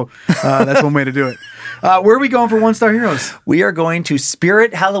some people, that's one way to do it. Where are we going for one-star heroes? We are going to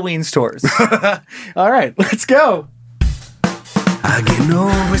Spirit Halloween stores. All right, let's go. I get no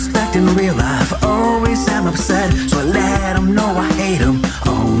respect in real life, always am upset, so I let them know I hate them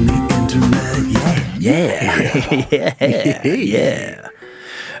on the internet, Yeah.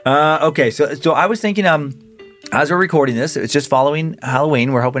 Okay, so I was thinking, as we're recording this, it's just following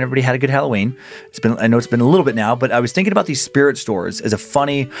Halloween. We're hoping everybody had a good Halloween. I know it's been a little bit now, but I was thinking about these spirit stores as a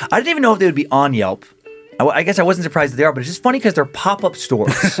funny. I didn't even know if they would be on Yelp. I guess I wasn't surprised that they are, but it's just funny because they're pop-up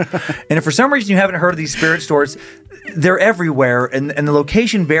stores. And if for some reason you haven't heard of these spirit stores, they're everywhere, and the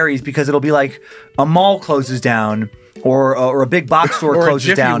location varies because it'll be like a mall closes down, or a big box store Or a closes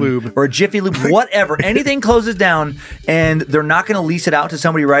Jiffy down, Lube. or a Jiffy Lube, whatever. Anything closes down, and they're not going to lease it out to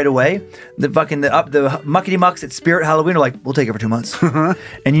somebody right away. The muckety mucks at Spirit Halloween are like, we'll take it for 2 months,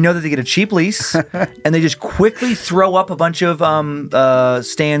 and you know that they get a cheap lease, and they just quickly throw up a bunch of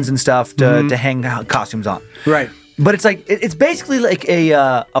stands and stuff to hang costumes on. Right. But it's like it's basically like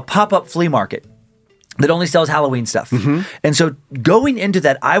a pop-up flea market that only sells Halloween stuff. And so going into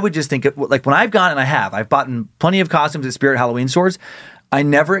that, I would just think, like when I've gone, and I've bought plenty of costumes at Spirit Halloween stores, I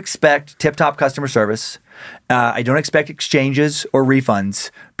never expect tip-top customer service. I don't expect exchanges or refunds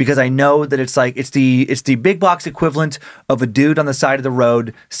because I know that it's the big box equivalent of a dude on the side of the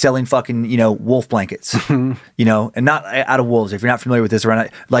road selling fucking, wolf blankets, and not out of wolves. If you're not familiar with this, around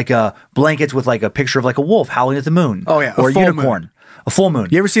like blankets with like a picture of like a wolf howling at the moon. Oh, yeah, Or a a full unicorn. moon. A full moon.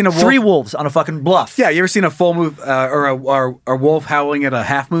 You ever seen a wolf? 3 wolves on a fucking bluff. Yeah, you ever seen a full moon or a wolf howling at a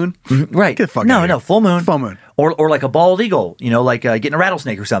half moon? Right. Get the fuck out of No, here. full moon. Full moon. Or like a bald eagle, like getting a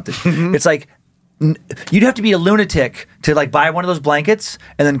rattlesnake or something. It's like You'd have to be a lunatic to like buy one of those blankets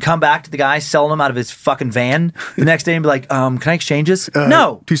and then come back to the guy selling them out of his fucking van the next day and be like, can I exchange this?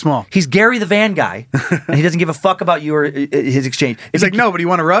 No. Too small. He's Gary the van guy and he doesn't give a fuck about you or his exchange. He's like, no, but you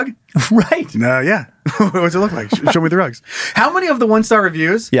want a rug? Right. No, yeah. What's it look like? Show me the rugs. How many of the 1-star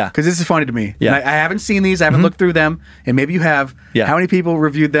reviews? Yeah. Because this is funny to me. Yeah. And I haven't seen these. I haven't looked through them. And maybe you have. Yeah. How many people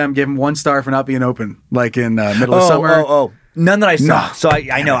reviewed them, gave them 1 star for not being open? Like in middle of summer? None that I saw. No. So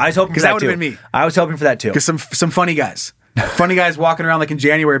I know. I was hoping for 'Cause that that would've too. been me. I was hoping for that too. Because some funny guys. Funny guys walking around like in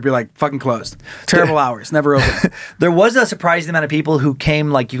January would be like, fucking closed. Terrible hours. Never open. There was a surprising amount of people who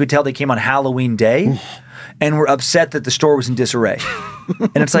came, like you could tell they came on Halloween Day and were upset that the store was in disarray.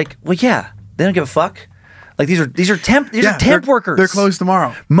 And it's like, well, yeah, they don't give a fuck. Like these are temp workers. They're closed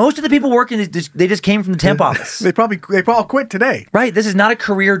tomorrow. Most of the people working, they just came from the temp office. They probably quit today. Right. This is not a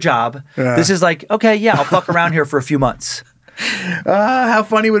career job. This is like, okay, yeah, I'll fuck around here for a few months. How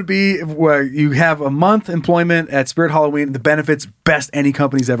funny would it be if you have a month employment at Spirit Halloween, the benefits best any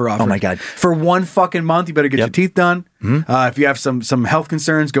company's ever offered. Oh my God. For 1 fucking month, you better get your teeth done. If you have some health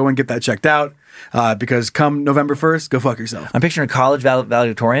concerns, go and get that checked out. Because come November 1st, go fuck yourself. I'm picturing a college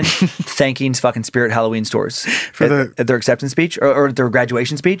valedictorian thanking fucking Spirit Halloween stores at their acceptance speech or their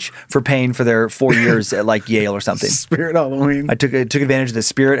graduation speech for paying for their 4 years at like Yale or something. Spirit Halloween. I took advantage of the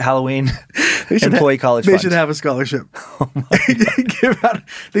Spirit Halloween employee college They fund. should have a scholarship.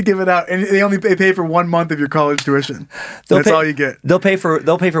 They give it out, and they pay for 1 month of your college tuition. That's all you get. They'll pay for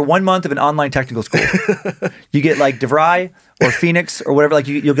 1 month of an online technical school. You get like DeVry or Phoenix or whatever. Like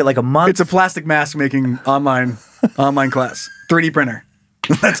you'll get like a month. It's a plastic mask making online class. 3D printer.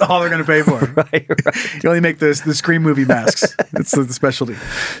 That's all they're going to pay for. Right. You only make the Scream movie masks. That's the specialty.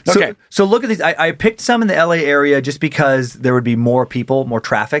 Okay. So look at these. I picked some in the LA area just because there would be more people, more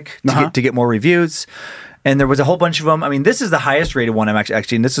traffic to get more reviews. And there was a whole bunch of them. I mean, this is the highest rated one I'm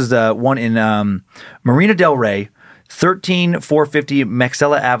actually, and this is the one in Marina Del Rey, 13450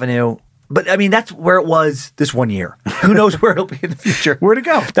 Maxella Avenue. But I mean, that's where it was this 1 year. Who knows where it'll be in the future? Where'd it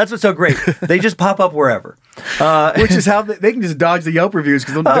go? That's what's so great. They just pop up wherever. Which is how they can just dodge the Yelp reviews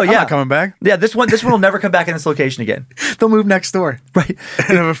because they're not coming back. Yeah, this one will never come back in this location again. They'll move next door. Right.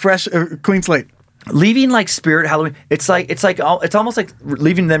 And have a fresh, clean slate. Leaving like Spirit Halloween, it's almost like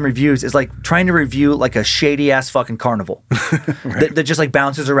leaving them reviews is like trying to review like a shady ass fucking carnival that just like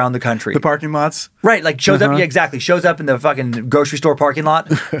bounces around the country. The parking lots, right? Like shows up, yeah, exactly. Shows up in the fucking grocery store parking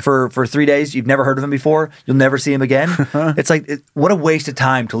lot for 3 days. You've never heard of him before. You'll never see him again. It's like what a waste of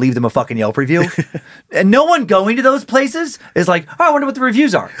time to leave them a fucking Yelp review. And no one going to those places is like, oh, I wonder what the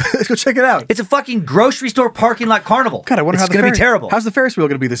reviews are. Let's go check it out. It's a fucking grocery store parking lot carnival. God, I wonder it's how going to be terrible. How's the Ferris wheel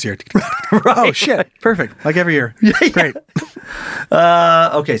going to be this year? Right. Oh shit. Perfect. Like every year. Yeah. Great.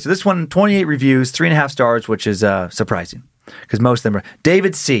 Okay, so this one, 28 reviews, 3.5 stars, which is surprising because most of them are.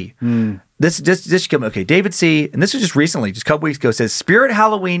 David C. Okay, David C. And this was just recently, just a couple weeks ago, says Spirit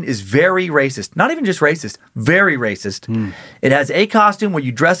Halloween is very racist. Not even just racist, very racist. It has a costume where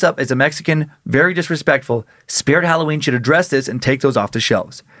you dress up as a Mexican, very disrespectful. Spirit Halloween should address this and take those off the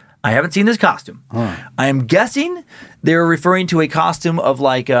shelves. I haven't seen this costume. I am guessing they're referring to a costume of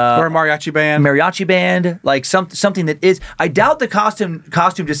like or a mariachi band, like something that is. I doubt the costume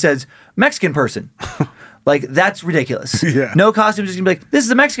just says Mexican person. Like that's ridiculous. Yeah. No costume is gonna be like this is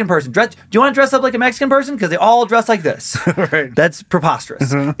a Mexican person. Do you want to dress up like a Mexican person? Because they all dress like this. Right. That's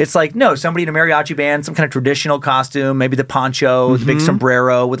preposterous. It's like no, somebody in a mariachi band, some kind of traditional costume, maybe the poncho, the big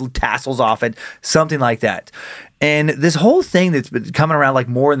sombrero with tassels off it, something like that. And this whole thing that's been coming around like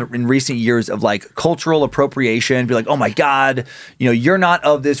more in recent years of like cultural appropriation, be like, oh my God, you're not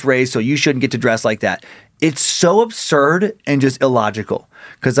of this race, so you shouldn't get to dress like that. It's so absurd and just illogical.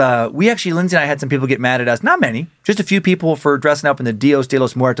 Because Lindsay and I had some people get mad at us. Not many, just a few people for dressing up in the Dios de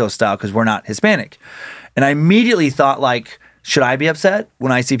los Muertos style because we're not Hispanic. And I immediately thought like, should I be upset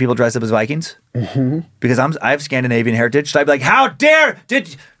when I see people dress up as Vikings? Because I have Scandinavian heritage. Should I be like, how dare,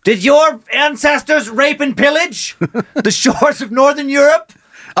 did your ancestors rape and pillage the shores of Northern Europe?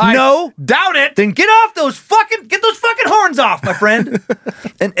 No, doubt it. Then get those fucking horns off, my friend.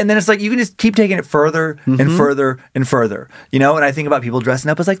 and then it's like you can just keep taking it further and further and further. And I think about people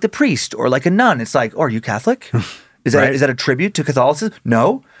dressing up as like the priest or like a nun. It's like, oh, are you Catholic? Is that a tribute to Catholicism?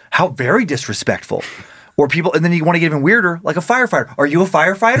 No. How very disrespectful. Or people, and then you want to get even weirder, like a firefighter. Are you a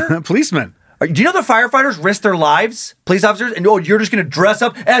firefighter? Policeman. Do you know the firefighters risk their lives, police officers, and you're just going to dress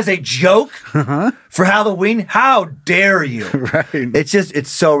up as a joke for Halloween? How dare you? Right.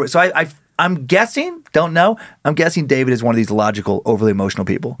 It's so I'm guessing, don't know. I'm guessing David is one of these illogical, overly emotional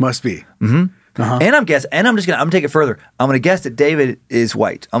people. Must be. And I'm gonna take it further. I'm gonna guess that David is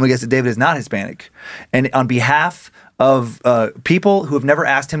white. I'm gonna guess that David is not Hispanic. And on behalf of people who have never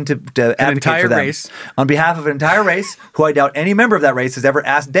asked him to advocate for them. Race. On behalf of an entire race, who I doubt any member of that race has ever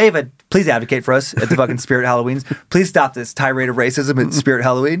asked David, please advocate for us at the fucking Spirit Halloweens. Please stop this tirade of racism at Spirit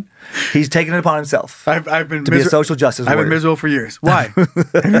Halloween. He's taken it upon himself I've been to be a social justice warrior. I've been miserable for years. Why?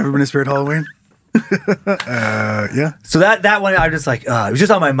 I've never been to Spirit Halloween. Yeah. So that one, I'm just like, it was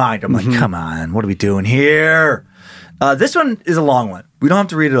just on my mind. I'm like, come on, what are we doing here? This one is a long one. We don't have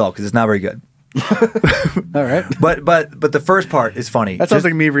to read it all because it's not very good. All right. But the first part is funny. That sounds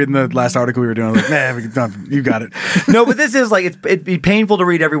like me reading the last article we were doing. I was like, nah, you got it. No, but this is like, it'd be painful to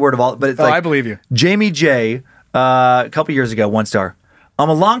read every word of all. But it's like, I believe you. Jamie J, a couple years ago, 1 star. I'm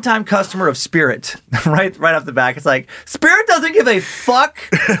a longtime customer of Spirit. right off the back, it's like, Spirit doesn't give a fuck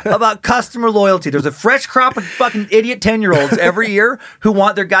about customer loyalty. There's a fresh crop of fucking idiot 10-year-olds every year who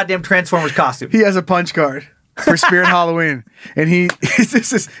want their goddamn Transformers costume. He has a punch card for Spirit Halloween, and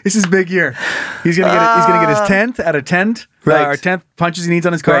this is his big year. He's gonna get his 10th out of 10, right. or 10th punches he needs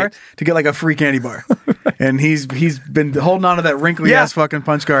on his car Right. to get like a free candy bar. And he's been holding on to that wrinkly ass fucking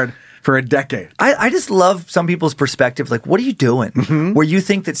punch card for a decade. I just love some people's perspective. Like, what are you doing? Where you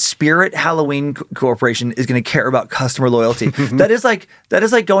think that Spirit Halloween Corporation is going to care about customer loyalty? That is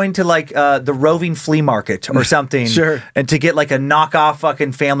like going to like the roving flea market or something, Sure. and to get like a knockoff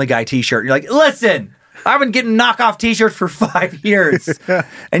fucking Family Guy T-shirt. You're like, listen, I've been getting knockoff T-shirts for 5 years,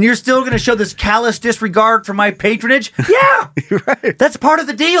 and you're still going to show this callous disregard for my patronage? Yeah, Right. that's part of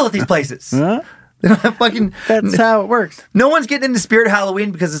the deal at these places. Huh? They don't have fucking. That's how it works. No one's getting into Spirit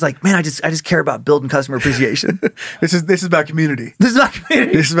Halloween because it's like, man, I just care about building customer appreciation. This is about community. This is about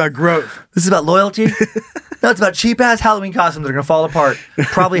community. This is about growth. This is about loyalty. No, it's about cheap ass Halloween costumes that are going to fall apart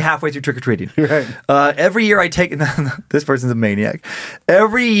probably halfway through trick or treating. Right. Every year I take. This person's a maniac.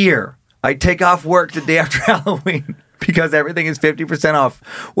 Every year I take off work the day after Halloween because everything is 50% off.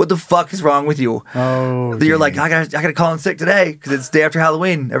 What the fuck is wrong with you? Oh, You're like, I gotta call in sick today because it's the day after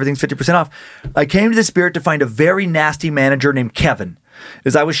Halloween. Everything's 50% off. I came to the Spirit to find a very nasty manager named Kevin.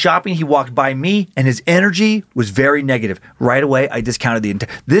 As I was shopping, he walked by me, and his energy was very negative. Right away, I discounted the entire.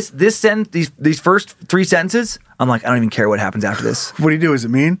 This sentence, these first 3 sentences. I'm like, I don't even care what happens after this. what do you do? Is it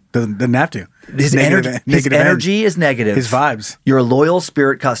mean? Doesn't have to. His energy is negative. His vibes. You're a loyal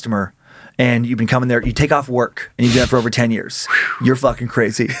Spirit customer, and you've been coming there. You take off work, and you've done it for over 10 years. You're fucking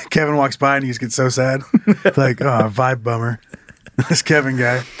crazy. Kevin walks by and he just gets so sad. Like, oh, vibe bummer. This Kevin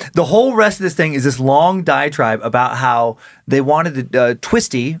guy. The whole rest of this thing is this long diatribe about how they wanted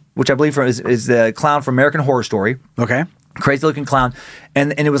Twisty, which I believe is the clown from American Horror Story. Okay. Crazy looking clown,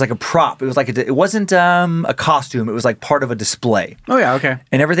 and it was like a prop. It was like it wasn't a costume. It was like part of a display. Oh yeah, okay.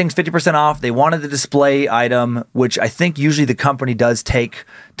 And everything's 50% off. They wanted the display item, which I think usually the company does take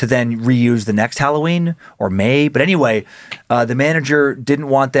to then reuse the next Halloween or May. But anyway, the manager didn't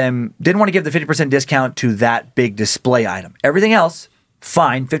want to give the 50% discount to that big display item. Everything else,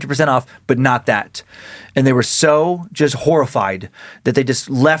 fine, 50% off, but not that. And they were so just horrified that they just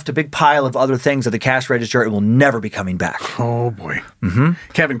left a big pile of other things at the cash register. It will never be coming back. Oh boy. Mm-hmm.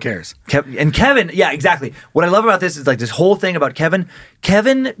 Kevin cares. Kevin, yeah, exactly. What I love about this is like this whole thing about Kevin.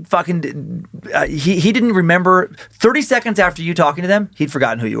 Kevin fucking, he didn't remember 30 seconds after you talking to them, he'd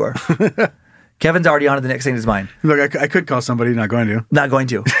forgotten who you were. Kevin's already on to the next thing in his mind. Look, I could call somebody, not going to. Not going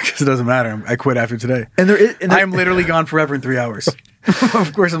to. Because it doesn't matter. I quit after today. And I am literally gone forever in 3 hours.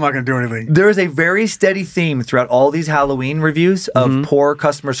 Of course I'm not going to do anything. There is a very steady theme throughout all these Halloween reviews of poor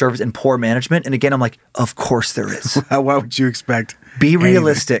customer service and poor management. And again, I'm like, of course there is. Why would you expect? Be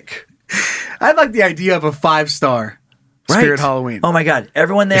realistic. I like the idea of a 5-star Spirit Halloween. Oh my God.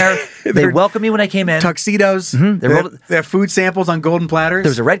 Everyone there, they welcomed me when I came in. Tuxedos. They have food samples on golden platters. There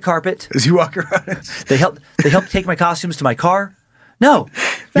was a red carpet. As you walk around. They helped take my costumes to my car. No,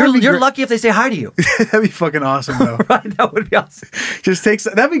 you're lucky if they say hi to you. That'd be fucking awesome, though. Right, that would be awesome.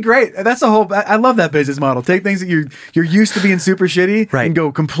 That'd be great. That's a whole. I love that business model. Take things that you're used to being super shitty, right, and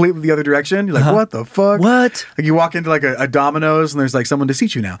go completely the other direction. You're like, what the fuck? What? Like you walk into like a Domino's and there's like someone to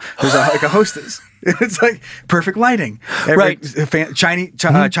seat you now. There's like a hostess. It's like perfect lighting, right?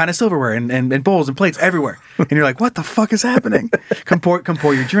 China silverware and bowls and plates everywhere, and you're like, what the fuck is happening? Come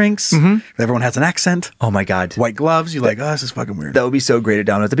pour your drinks. Everyone has an accent. Oh my God! White gloves. You're like, oh, this is fucking weird. That would be so great at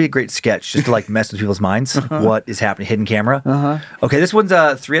Domino's. That'd be a great sketch just to like mess with people's minds. What is happening? Hidden camera. Okay, this one's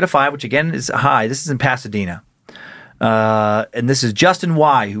 3 out of 5, which again is high. This is in Pasadena. And this is Justin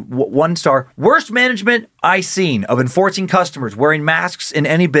Y, 1 star. Worst management I seen of enforcing customers wearing masks in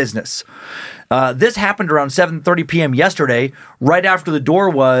any business. This happened around 7:30 p.m. yesterday, right after the door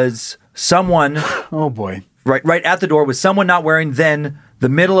was someone. Oh boy! Right at the door was someone not wearing. Then the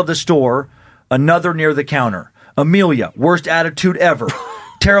middle of the store, another near the counter. Amelia, worst attitude ever.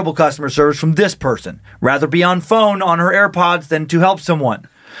 Terrible customer service from this person. Rather be on phone on her AirPods than to help someone.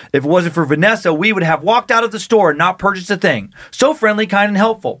 If it wasn't for Vanessa, we would have walked out of the store and not purchased a thing. So friendly, kind, and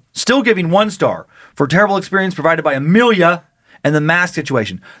helpful. Still giving 1 star for terrible experience provided by Amelia and the mask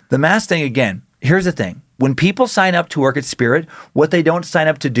situation. The mask thing, again, here's the thing. When people sign up to work at Spirit, what they don't sign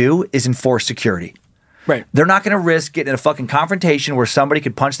up to do is enforce security. Right. They're not going to risk getting in a fucking confrontation where somebody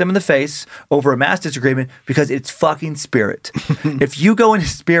could punch them in the face over a mass disagreement because it's fucking Spirit. If you go into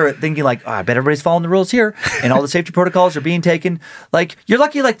Spirit thinking like, I bet everybody's following the rules here and all the safety protocols are being taken, like you're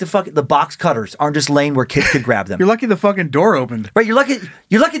lucky like the box cutters aren't just laying where kids could grab them. You're lucky the fucking door opened. Right, you're lucky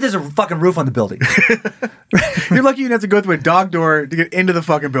there's a fucking roof on the building. You're lucky you didn't have to go through a dog door to get into the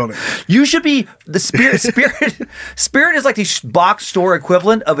fucking building. You should be the Spirit is like the box store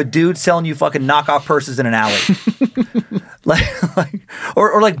equivalent of a dude selling you fucking knockoff purses in an alley.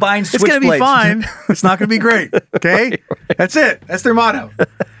 or like buying switchblades. It's going to be fine. It's not going to be great. Okay? That's it. That's their motto.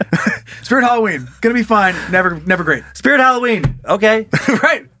 Spirit Halloween. Going to be fine. Never great. Spirit Halloween. Okay.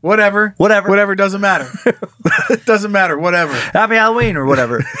 Right. Whatever. Doesn't matter. It doesn't matter. Whatever. Happy Halloween or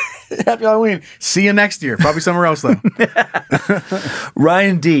whatever. Happy Halloween. See you next year. Probably somewhere else though.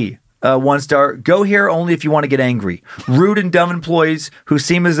 Ryan D. 1 star. Go here only if you want to get angry. Rude and dumb employees who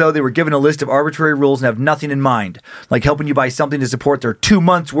seem as though they were given a list of arbitrary rules and have nothing in mind, like helping you buy something to support their 2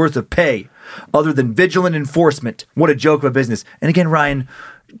 months worth of pay, other than vigilant enforcement. What a joke of a business. And again, Ryan,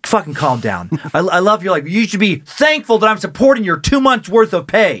 fucking calm down. I love you're like, you should be thankful that I'm supporting your 2 months worth of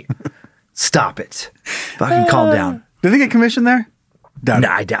pay. Stop it. Fucking calm down. Do they get commission there? I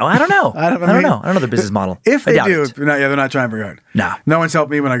don't know. I don't know. I don't know the business model. If they do, they're not trying very hard. No. No one's helped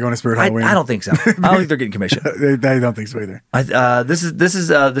me when I go into Spirit Halloween. I don't think so. I don't think they're getting commission. I don't think so either.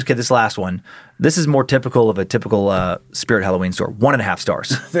 This last one. This is more typical of a typical Spirit Halloween store. 1.5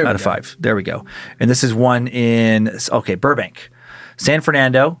 stars out of 5. There we go. And this is one in Burbank, San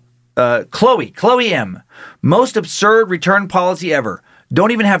Fernando. Chloe M. Most absurd return policy ever.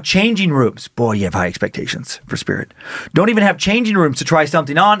 Don't even have changing rooms. Boy, you have high expectations for Spirit. Don't even have changing rooms to try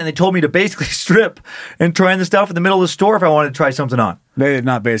something on, and they told me to basically strip and try on the stuff in the middle of the store if I wanted to try something on. They did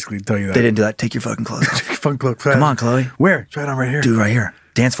not basically tell you that. They didn't do that. Take your fucking clothes off. Take your fucking clothes. Come on, Chloe. Where? Try it on right here. Do it right here.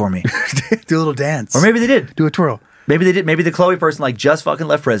 Dance for me. Do a little dance. Or maybe they did. Do a twirl. Maybe they did. Maybe the Chloe person like just fucking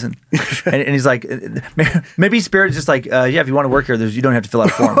left prison, and he's like, maybe Spirit is just like, yeah, if you want to work here, you don't have to fill out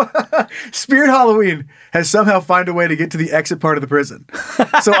a form. Spirit Halloween has somehow found a way to get to the exit part of the prison.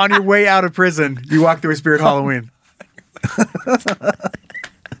 So on your way out of prison, you walk through a Spirit Halloween.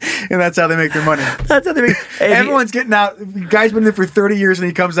 And that's how they make their money. That's how they make. Hey, everyone's getting out. The guy's been there for 30 years, and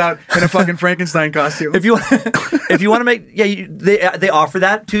he comes out in a fucking Frankenstein costume. If you want to make, they offer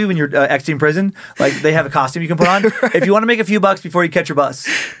that too when you're exiting prison. Like they have a costume you can put on. If you want to make a few bucks before you catch your bus,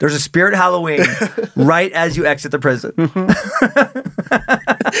 there's a Spirit Halloween right as you exit the prison. Can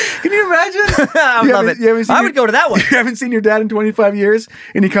you imagine? I would love it. I would go to that one. You haven't seen your dad in 25 years,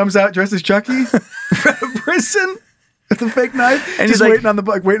 and he comes out dressed as Chucky from prison. With a fake knife, and he's waiting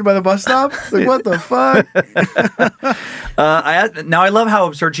waiting by the bus stop. Like, what the fuck? Now I love how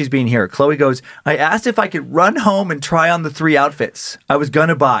absurd she's being here. Chloe goes, I asked if I could run home and try on the 3 outfits I was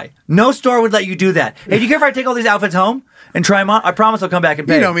gonna buy. No store would let you do that. Hey, do you care if I take all these outfits home and try them on? I promise I'll come back and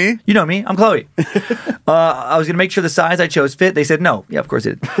pay. You know me. You know me. I'm Chloe. I was gonna make sure the size I chose fit. They said no. Yeah, of course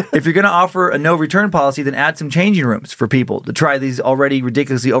it did. If you're gonna offer a no return policy, then add some changing rooms for people to try these already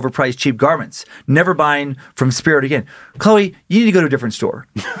ridiculously overpriced cheap garments. Never buying from Spirit again. Chloe, you need to go to a different store.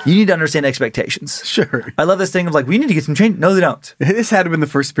 You need to understand expectations. Sure. I love this thing of like, we need to get some change. No, they don't. This had to have been the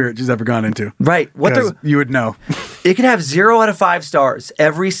first Spirit she's ever gone into. Right. You would know. It could have 0 out of 5 stars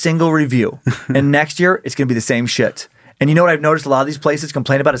every single review. And next year, it's going to be the same shit. And you know what I've noticed a lot of these places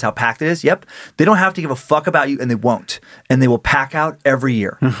complain about is how packed it is? Yep. They don't have to give a fuck about you, and they won't. And they will pack out every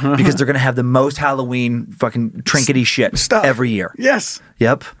year because they're going to have the most Halloween fucking trinkety shit stuff every year. Yes.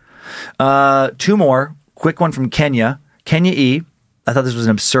 Yep. 2 more. Quick one from Kenya. Kenya E. I thought this was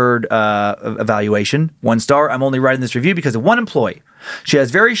an absurd evaluation. 1 star. I'm only writing this review because of one employee. She has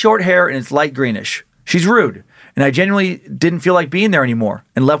very short hair and it's light greenish. She's rude. And I genuinely didn't feel like being there anymore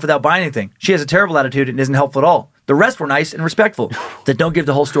and left without buying anything. She has a terrible attitude and isn't helpful at all. The rest were nice and respectful. That don't give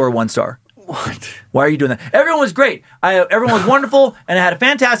the whole store 1 star. What? Why are you doing that? Everyone was great. Everyone was wonderful, and I had a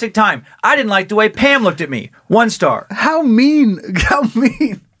fantastic time. I didn't like the way Pam looked at me. 1 star. How mean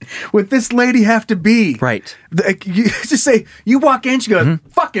would this lady have to be? Right. You just say, you walk in, she goes,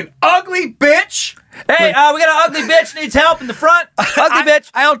 fucking ugly bitch. Hey, we got an ugly bitch needs help in the front. Ugly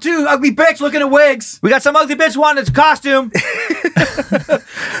bitch. Aisle 2, ugly bitch looking at wigs. We got some ugly bitch wanting its costume.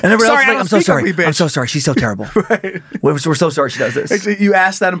 And everyone Sorry, else is I like, don't I'm so speak sorry. ugly, bitch. I'm so sorry. She's so terrible. Right. We're so sorry she does this. You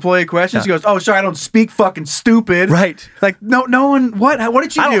ask that employee a question, she goes, "Oh, sorry, I don't speak fucking stupid." Right. Like, no one. What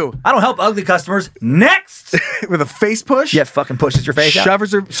did you do? I don't help ugly customers. Next. With a face push? Yeah, fucking pushes your face out.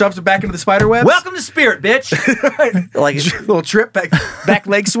 Shoves her back into the spider webs. Welcome to Spirit, bitch. Like little trip back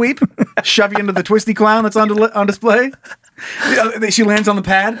leg sweep, shove you into the twisty clown that's on display. She lands on the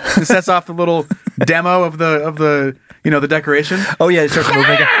pad and sets off the little demo of the the decoration. Oh yeah, it starts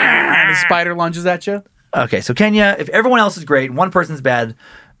moving. And the spider lunges at you. Okay, so Kenya, if everyone else is great and one person's bad,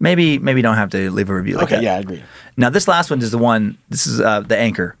 maybe don't have to leave a review like that. Yeah, I agree. Now this last one is the one. This is the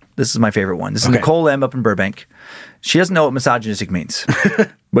anchor. This is my favorite one. This is Nicole M. up in Burbank. She doesn't know what misogynistic means,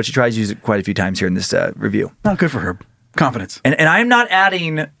 but she tries to use it quite a few times here in this review. Not good for her. Confidence. And I'm not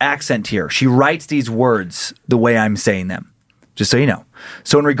adding accent here. She writes these words the way I'm saying them, just so you know.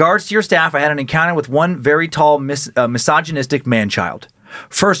 So in regards to your staff, I had an encounter with one very tall misogynistic man-child.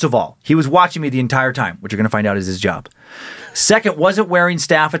 First of all, he was watching me the entire time, which you're going to find out is his job. Second, wasn't wearing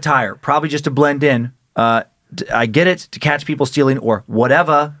staff attire, probably just to blend in. I get it, to catch people stealing or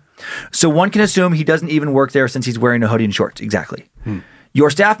whatever. So one can assume he doesn't even work there since he's wearing a hoodie and shorts. Exactly. Your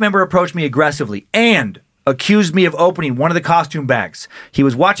staff member approached me aggressively and accused me of opening one of the costume bags. He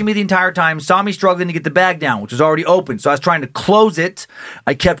was watching me the entire time, saw me struggling to get the bag down, which was already open. So I was trying to close it.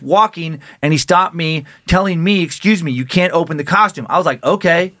 I kept walking, and he stopped me, telling me, "Excuse me, you can't open the costume." I was like,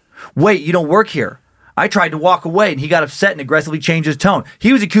 "Okay, wait, you don't work here." I tried to walk away, and he got upset and aggressively changed his tone.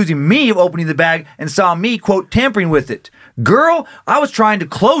 He was accusing me of opening the bag and saw me, quote, tampering with it. Girl, I was trying to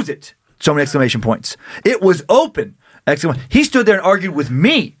close it. So many exclamation points. It was open. He stood there and argued with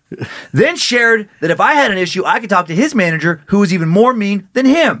me. Then shared that if I had an issue, I could talk to his manager, who was even more mean than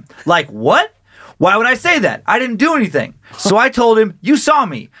him. Like, what? Why would I say that? I didn't do anything. So I told him, you saw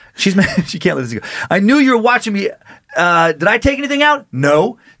me. She can't let this go. I knew you were watching me. Did I take anything out?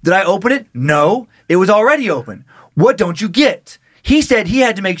 No. Did I open it? No. It was already open. What don't you get? He said he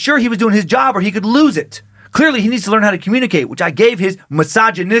had to make sure he was doing his job or he could lose it. Clearly, he needs to learn how to communicate, which I gave his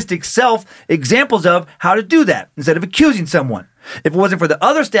misogynistic self examples of how to do that instead of accusing someone. If it wasn't for the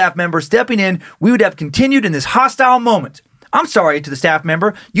other staff member stepping in, we would have continued in this hostile moment. I'm sorry to the staff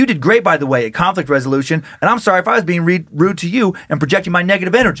member. You did great, by the way, at conflict resolution, and I'm sorry if I was being rude to you and projecting my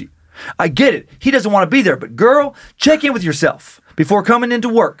negative energy. I get it. He doesn't want to be there, but girl, check in with yourself before coming into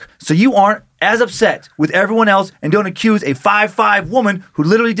work so you aren't as upset with everyone else and don't accuse a 5'5" woman who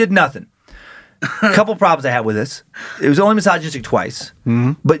literally did nothing. A couple problems I had with this. It was only misogynistic twice,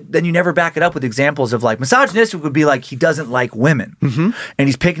 but then you never back it up with examples of like misogynistic would be like he doesn't like women and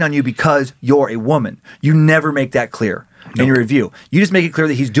he's picking on you because you're a woman. You never make that clear in your review. You just make it clear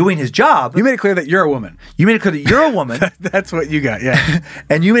that he's doing his job. You made it clear that you're a woman. You made it clear that you're a woman. That's what you got, yeah.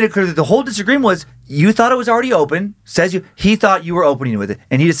 And you made it clear that the whole disagreement was you thought it was already open, he thought you were opening with it,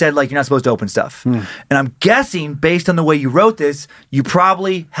 and he just said like you're not supposed to open stuff. And I'm guessing based on the way you wrote this, you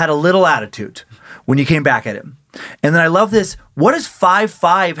probably had a little attitude when you came back at him. And then I love this. What does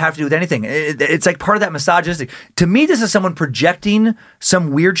 5'5" have to do with anything? It's like part of that misogynistic. To me, this is someone projecting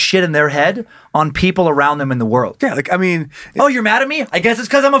some weird shit in their head on people around them in the world. Yeah, like, I mean... Oh, you're mad at me? I guess it's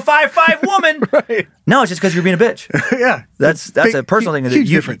because I'm a 5'5" woman. Right. No, it's just because you're being a bitch. Yeah. That's a personal thing that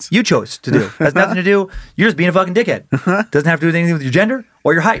you chose to do. It has nothing to do... You're just being a fucking dickhead. Doesn't have to do with anything with your gender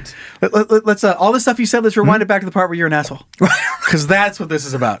or your height. Let's all the stuff you said, let's rewind it back to the part where you're an asshole. Because that's what this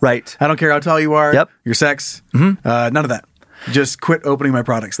is about. Right. I don't care how tall you are, Yep. your sex, none of that. Just quit opening my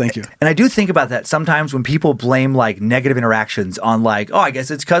products. Thank you. And I do think about that sometimes when people blame like negative interactions on like, oh, I guess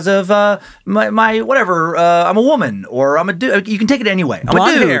it's because of my whatever, I'm a woman or I'm a dude. You can take it anyway. I'm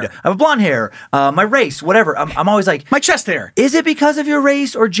Blonde a dude. hair. I have a blonde hair. My race, whatever. I'm always like, my chest hair. Is it because of your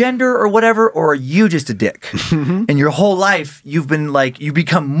race or gender or whatever? Or are you just a dick? And your whole life you've been like, you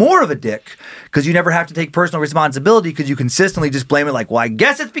become more of a dick because you never have to take personal responsibility because you consistently just blame it like, well, I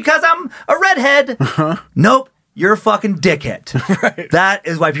guess it's because I'm a redhead. Nope. You're a fucking dickhead. Right. That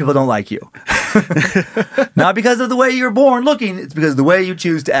is why people don't like you. Not because of the way you're born looking. It's because of the way you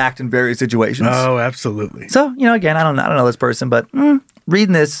choose to act in various situations. Oh, absolutely. So, again, I don't know this person, but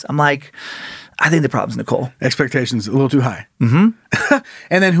reading this, I'm like, I think the problem's Nicole. Expectations a little too high. Mm-hmm.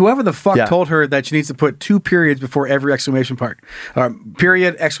 And then whoever the fuck told her that she needs to put 2 periods before every exclamation mark.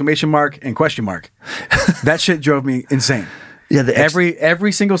 Period, exclamation mark, and question mark. That shit drove me insane. Yeah,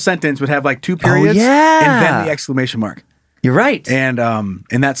 every single sentence would have like 2 periods and then the exclamation mark. You're right. And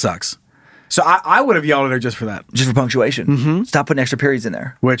that sucks. So I would have yelled at her just for that. Just for punctuation. Mm-hmm. Stop putting extra periods in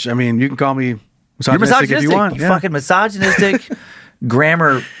there. Which, I mean, you can call me misogynistic if you want. You fucking misogynistic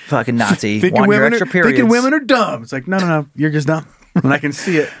grammar fucking Nazi. Thinking women are dumb. It's like, no. You're just dumb. And I can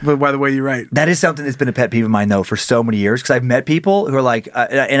see it by the way you write. That is something that's been a pet peeve of mine, though, for so many years, because I've met people who are like,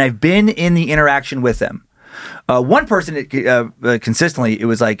 and I've been in the interaction with them. One person consistently, it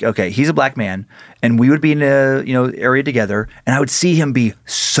was like, okay, he's a black man, and we would be in a area together, and I would see him be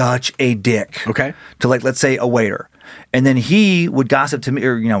such a dick. Okay. To like, let's say, a waiter. And then he would gossip to me,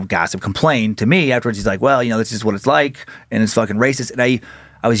 or complain to me afterwards. He's like, well, this is what it's like, and it's fucking racist. And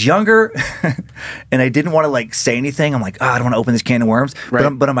I was younger, and I didn't want to like say anything. I'm like, I don't want to open this can of worms. Right.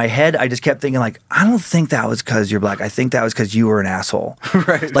 But in my head, I just kept thinking like, I don't think that was because you're black. I think that was because you were an asshole.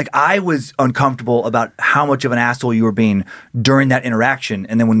 Right. Like I was uncomfortable about how much of an asshole you were being during that interaction.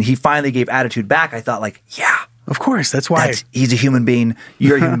 And then when he finally gave attitude back, I thought like, yeah. Of course, that's why. He's a human being.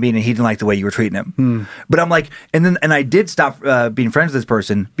 You're a human being, and he didn't like the way you were treating him. But I'm like, and I did stop being friends with this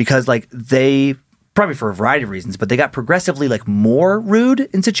person because like they, probably for a variety of reasons, but they got progressively like more rude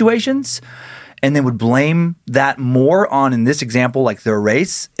in situations, and then would blame that more on, in this example, like their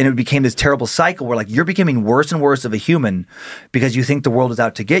race, and it became this terrible cycle where like you're becoming worse and worse of a human because you think the world is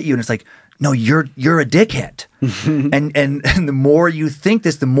out to get you, and it's like, no, you're a dickhead. and the more you think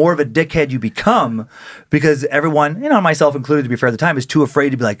this, the more of a dickhead you become, because everyone, myself included, to be fair at the time, is too afraid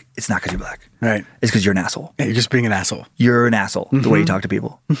to be like, it's not because you're black. Right. It's because you're an asshole. Yeah, you're just being an asshole. You're an asshole, the way you talk to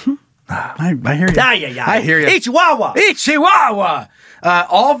people. I hear you. I hear you. Ichiwawa. Ichiwawa.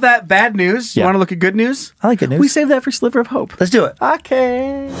 All of that bad news. You want to look at good news? I like good news. We save that for Sliver of Hope. Let's do it.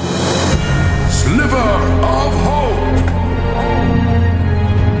 Okay. Sliver of Hope.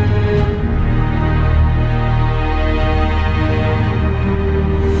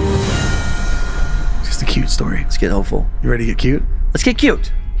 Just a cute story. Let's get hopeful. You ready to get cute? Let's get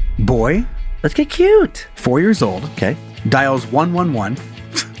cute. Boy, Let's get cute. 4 years old. Okay. Dials 111.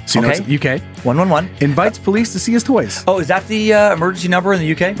 So you know it's UK. 111. Invites police to see his toys. Oh, is that the emergency number in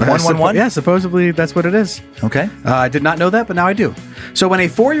the UK? 111? Yeah, supposedly that's what it is. Okay. I did not know that, but now I do. So when a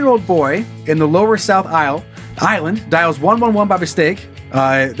 4-year-old boy in the Lower South Island dials 111 by mistake,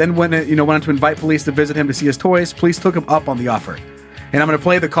 then went on to invite police to visit him to see his toys, police took him up on the offer. And I'm going to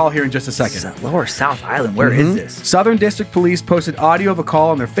play the call here in just a second. Lower South Island, where is this? Southern District Police posted audio of a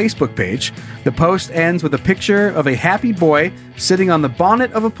call on their Facebook page. The post ends with a picture of a happy boy sitting on the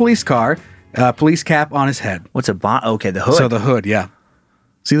bonnet of a police car, police cap on his head. What's a bonnet? Okay, the hood. So the hood, yeah.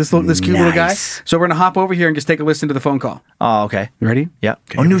 See this cute little guy? So we're going to hop over here and just take a listen to the phone call. Oh, okay. You ready? Yeah.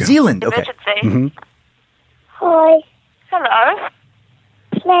 Okay, New Zealand. Okay. Emergency. Hi, Hello.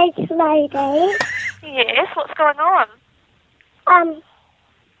 Snake Lady. Yes, what's going on? Can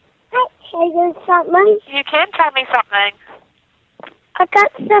I tell you something? You can tell me something. I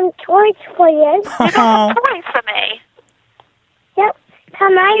got some toys for you. You got some toys for me? Yep.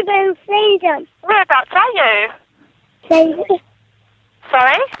 Come over and see them. Whereabouts are you? See?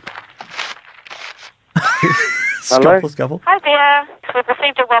 Sorry? Scuffle. Hi there. We've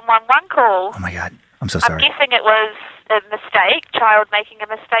received a 111 call. Oh my God. I'm so I'm sorry. guessing it was a mistake, child making a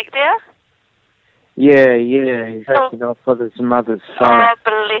mistake there. Yeah, he's acting off with his mother's phone. Oh,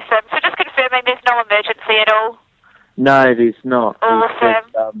 bless him. So just confirming there's no emergency at all? No, there's not.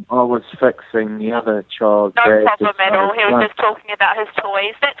 Awesome. I was fixing the other child. No problem at all. He was just talking about his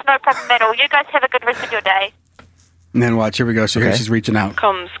toys. That's no problem at all. You guys have a good rest of your day. And then watch, here we go. So here she's reaching out.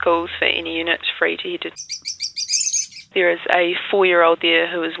 Comms calls for any units free to head to. There is a 4-year-old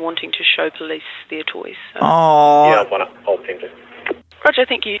there who is wanting to show police their toys. So. Oh. Yeah, I'll ping it. Roger,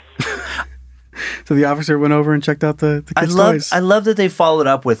 thank you. So the officer went over and checked out the kids' toys. I love that they followed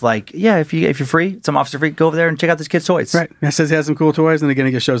up with like, yeah, if you're free, some officer free, go over there and check out this kid's toys. Right. It says he has some cool toys, and again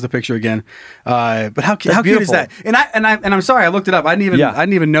it just shows the picture again. But how cute is that? And I'm sorry, I looked it up. I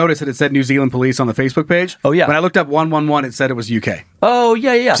didn't even notice that it said New Zealand Police on the Facebook page. Oh yeah. When I looked up 111, it said it was UK. Oh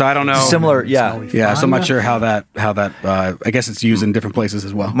yeah. So I don't know. Similar, yeah. Yeah. So I'm not sure how that. I guess it's used in different places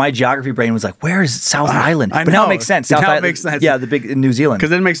as well. My geography brain was like, where is South Island? I but now know. it makes sense. Now South it Island makes sense. Yeah, the big in New Zealand.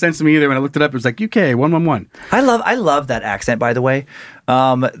 Because it didn't make sense to me either. When I looked it up, it was like UK 111. I love that accent, by the way.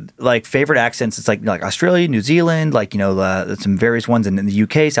 Like favorite accents, it's like Australia, New Zealand, some various ones in the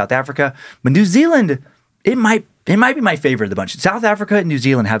UK, South Africa. But New Zealand, it might be my favorite of the bunch. South Africa and New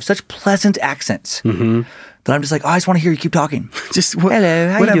Zealand have such pleasant accents that I'm just like, I just want to hear you keep talking.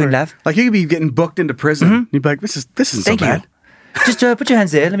 Hello, how you doing, love? Like you could be getting booked into prison. You'd be like, this isn't so bad. Just put your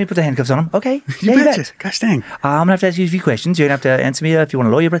hands there. Let me put the handcuffs on them. Okay. You betcha. Gosh dang. I'm gonna have to ask you a few questions. You're gonna have to answer me if you want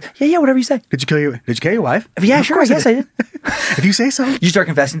a lawyer. But yeah, whatever you say. Did you kill your wife? Yeah, Of sure. course Yes, I did. If you say so. You start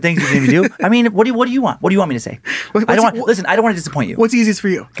confessing things you didn't even do. I mean, what do you want? What do you want me to say? I don't want to disappoint you. What's easiest for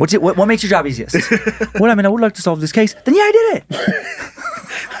you? What makes your job easiest? Well, I mean, I would like to solve this case. Then yeah, I did it.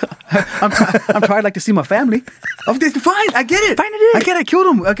 I'm tired. I'd like to see my family. Oh, fine, I get it. Fine, it is. I get it. I killed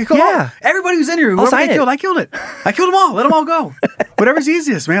him. Okay, cool. Yeah. Everybody who's in here, whoever sign I it. killed, I killed it. I killed them all. Let them all go. Whatever's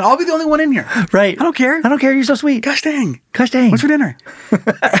easiest, man. I'll be the only one in here. Right. I don't care. I don't care. You're so sweet. Gosh dang. What's for dinner?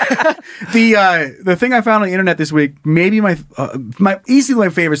 The thing I found on the internet this week, maybe my easily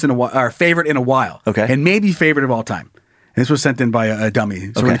my favorite in a while. Okay. And maybe favorite of all time. And this was sent in by a dummy,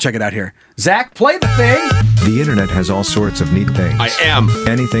 so we're gonna check it out here. Zach, play the thing. The internet has all sorts of neat things. I am.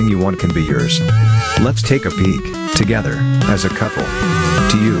 Anything you want can be yours. Let's take a peek together as a couple.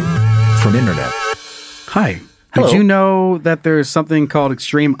 To you from internet. Hi. Hello. Did you know that there's something called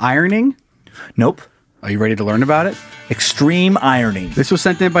extreme ironing? Nope. Are you ready to learn about it? Extreme ironing. This was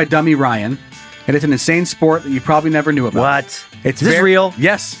sent in by Dummy Ryan, and it's an insane sport that you probably never knew about. What? It's Is this real?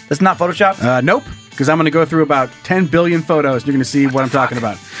 Yes. That's not Photoshop? Nope. Because I'm going to go through about 10 billion photos. And you're going to see what I'm talking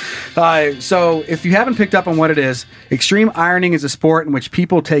about. So if you haven't picked up on what it is, extreme ironing is a sport in which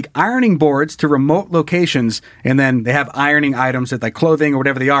people take ironing boards to remote locations, and then they have ironing items that like clothing or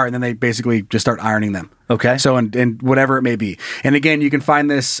whatever they are, and then they basically just start ironing them. Okay. So in whatever it may be. And again, you can find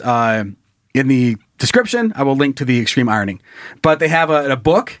this in the description. I will link to the extreme ironing. But they have a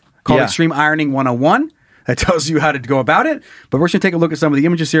book called Extreme Ironing 101 that tells you how to go about it. But we're just going to take a look at some of the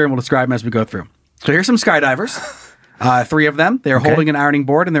images here, and we'll describe them as we go through. So here's some skydivers. 3 of them. They're holding an ironing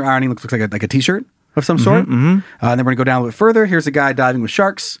board, and their ironing looks like a t-shirt of some sort. And then we're going to go down a little bit further. Here's a guy diving with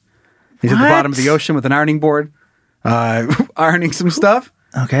sharks. He's at the bottom of the ocean with an ironing board, ironing some stuff.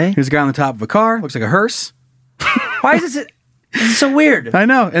 Okay. Here's a guy on the top of a car. Looks like a hearse. Why is this is so weird? I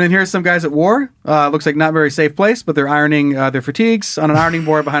know. And then here's some guys at war. Looks like not a very safe place, but they're ironing their fatigues on an ironing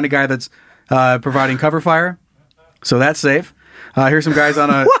board behind a guy that's providing cover fire. So that's safe. Here's some guys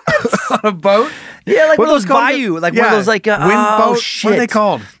on a boat. Yeah, like what one of those bayou, like one of those like wind boat. Shit. What are they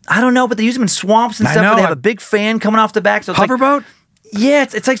called? I don't know, but they use them in swamps and I stuff. know. Where they have a big fan coming off the back. So it's Hoverboat? Yeah,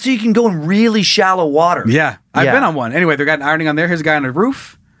 it's like so you can go in really shallow water. Yeah, I've been on one. Anyway, they got an ironing on there. Here's a guy on a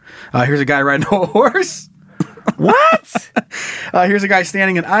roof. Here's a guy riding a horse. What? Here's a guy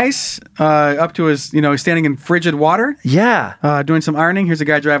standing in ice up to his, he's standing in frigid water. Yeah. Doing some ironing. Here's a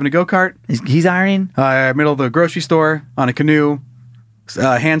guy driving a go-kart. He's ironing. Middle of the grocery store on a canoe.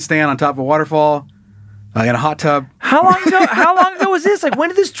 Handstand on top of a waterfall. In a hot tub. How long ago was this? Like, when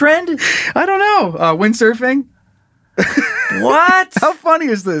did this trend? I don't know. Windsurfing. What? How funny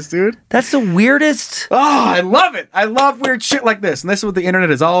is this, dude? That's the weirdest. Oh, I love it. I love weird shit like this. And this is what the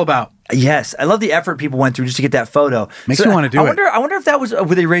internet is all about. Yes. I love the effort people went through just to get that photo. Makes me want to do it. I wonder if that was,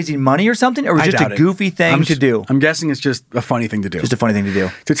 were they raising money or something? Or was it just a goofy thing to do? I'm guessing it's just a funny thing to do. Just a funny thing to do.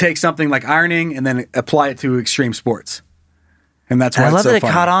 To take something like ironing and then apply it to extreme sports. And that's why I love it's so that it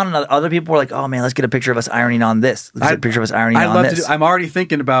funny. caught on, and other people were like, "Oh man, let's get a picture of us ironing on this. Let's get a picture of us ironing on this." I'm already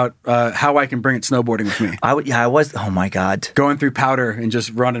thinking about how I can bring it snowboarding with me. I was. Oh my god, going through powder and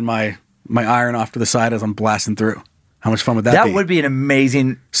just running my iron off to the side as I'm blasting through. How much fun would that be? That would be an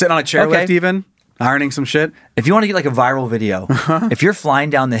amazing sitting on a chairlift even. Ironing some shit. If you want to get like a viral video, if you're flying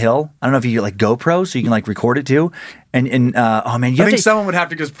down the hill, I don't know if you get like GoPro so you can like record it too. And oh man, I think someone would have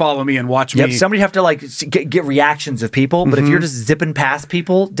to just follow me and watch me. Yep, somebody have to like get reactions of people. But if you're just zipping past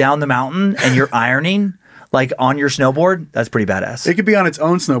people down the mountain and you're ironing like on your snowboard, that's pretty badass. It could be on its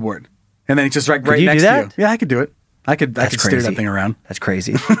own snowboard, and then it's just right next to you. Yeah, I could do it. I could steer that thing around. That's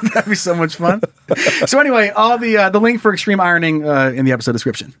crazy. That'd be so much fun. So anyway, all the link for extreme ironing in the episode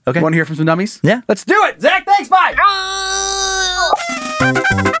description. Okay. Want to hear from some dummies? Yeah. Let's do it. Zach, thanks. Bye.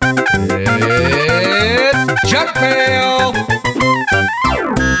 It's Junk Mail.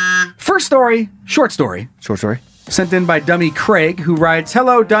 First story, short story. Sent in by Dummy Craig, who writes,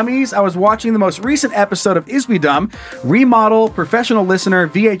 "Hello, dummies. I was watching the most recent episode of Is We Dumb, remodel, professional listener,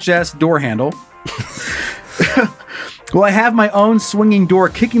 VHS, door handle. Well, I have my own swinging door,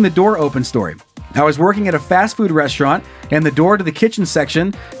 kicking the door open story. I was working at a fast food restaurant, and the door to the kitchen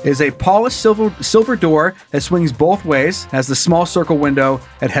section is a polished silver door that swings both ways, has the small circle window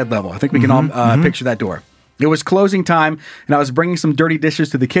at head level. I think we can all picture that door. It was closing time, and I was bringing some dirty dishes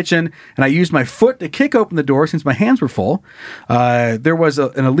to the kitchen, and I used my foot to kick open the door since my hands were full. There was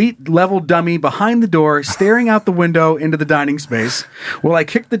an elite level dummy behind the door, staring out the window into the dining space. Well, I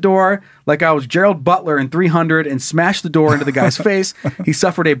kicked the door like I was Gerald Butler in 300 and smashed the door into the guy's face. He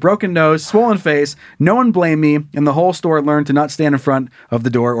suffered a broken nose, swollen face. No one blamed me, and the whole store learned to not stand in front of the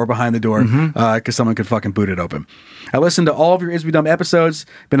door or behind the door because someone could fucking boot it open. I listened to all of your Is We Dumb episodes.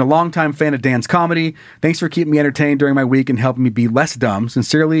 Been a longtime fan of Dan's comedy. Thanks for keeping me entertained during my week and helping me be less dumb.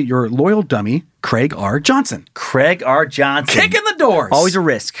 Sincerely, your loyal dummy, Craig R. Johnson." Craig R. Johnson. Kicking the doors. Always a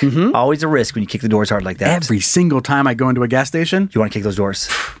risk. Always a risk when you kick the doors hard like that. Every single time I go into a gas station. You want to kick those doors?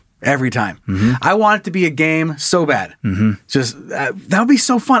 every time. Mm-hmm. I want it to be a game so bad. Just that would be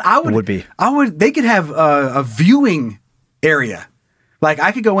so fun. It would be. They could have a viewing area. Like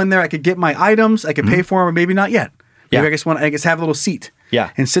I could go in there, I could get my items, I could pay for them, or maybe not yet. Maybe I guess have a little seat.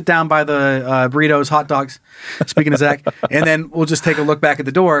 Yeah. And sit down by the burritos, hot dogs, speaking of Zach, and then we'll just take a look back at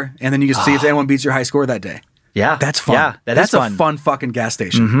the door, and then you can see if anyone beats your high score that day. Yeah. That's fun. Yeah, that's fun. a fun fucking gas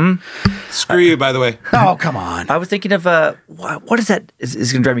station. Screw you, by the way. Oh, come on. I was thinking of what is that? Is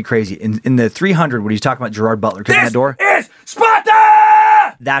going to drive me crazy. In the 300, when he's talking about Gerard Butler kicking that door. Is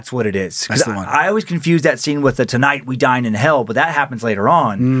Sparta! That's what it is. That's the one. I always confuse that scene with the Tonight We Dine in Hell, but that happens later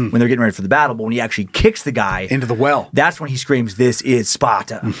on when they're getting ready for the battle. But when he actually kicks the guy into the well, that's when he screams, "This is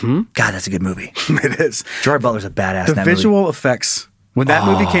Sparta." God, that's a good movie. It is. Gerard Butler's a badass. The in that visual movie. effects when that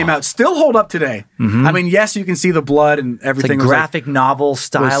movie came out still hold up today. I mean, yes, you can see the blood and everything. It's like graphic novel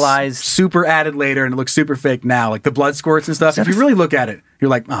stylized, super added later, and it looks super fake now. Like the blood squirts and stuff. If you really look at it, you're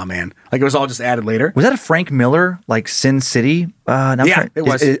like, oh man, like it was all just added later. Was that a Frank Miller like Sin City? It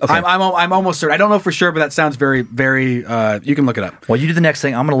was. Okay. I'm almost certain. I don't know for sure, but that sounds very, very. You can look it up. Well, you do the next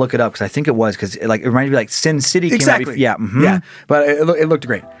thing. I'm going to look it up because I think it was because it reminded me like Sin City. Exactly. Came out Yeah. But it looked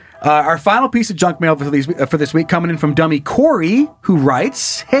great. Our final piece of junk mail for this week coming in from dummy Corey, who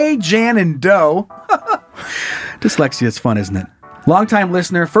writes, "Hey Jan and Doe." Dyslexia is fun, isn't it? Long-time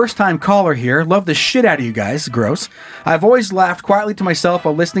listener, first-time caller here. Love the shit out of you guys. Gross. I've always laughed quietly to myself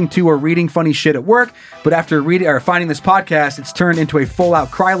while listening to or reading funny shit at work, but after reading or finding this podcast, it's turned into a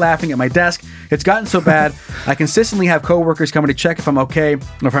full-out cry laughing at my desk. It's gotten so bad, I consistently have coworkers coming to check if I'm okay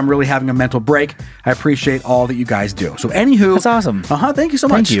or if I'm really having a mental break. I appreciate all that you guys do. So anywho. That's awesome. Thank you so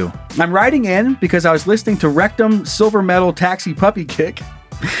much. Thank you. I'm writing in because I was listening to Rectum Silver Medal Taxi Puppy Kick.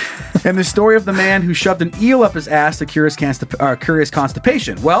 And the story of the man who shoved an eel up his ass to cure his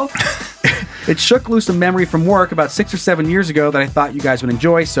constipation. Well, it shook loose a memory from work about 6 or 7 years ago that I thought you guys would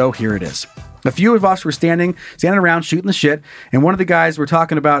enjoy, so here it is. A few of us were standing around shooting the shit, and one of the guys were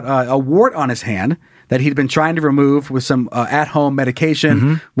talking about a wart on his hand that he'd been trying to remove with some at-home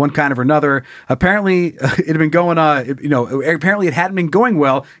medication, one kind or another. Apparently, it had been going, apparently it hadn't been going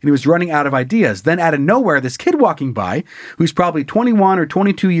well, and he was running out of ideas. Then, out of nowhere, this kid walking by, who's probably 21 or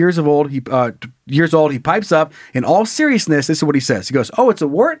 22 years old, he pipes up. In all seriousness, this is what he says. He goes, "Oh, it's a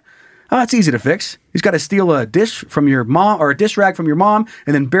wart? Oh, it's easy to fix. He's got to steal a dish from your mom or a dish rag from your mom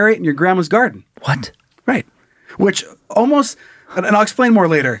and then bury it in your grandma's garden." What? Right. Which almost, and I'll explain more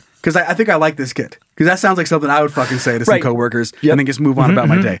later, because I think I like this kid. Because that sounds like something I would fucking say to some coworkers and then just move on about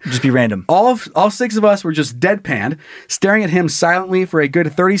my day. Just be random. All 6 of us were just deadpanned, staring at him silently for a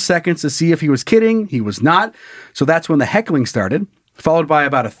good 30 seconds to see if he was kidding. He was not. So that's when the heckling started, followed by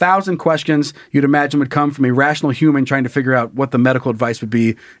about 1,000 questions you'd imagine would come from a rational human trying to figure out what the medical advice would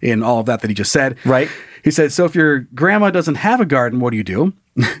be in all of that he just said. Right. He said, "So if your grandma doesn't have a garden, what do?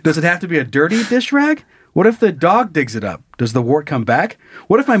 Does it have to be a dirty dish rag? What if the dog digs it up? Does the wart come back?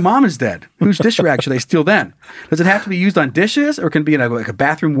 What if my mom is dead? Whose dish rag should I steal then? Does it have to be used on dishes or can it be in a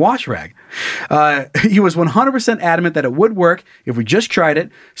bathroom wash rag?" He was 100% adamant that it would work if we just tried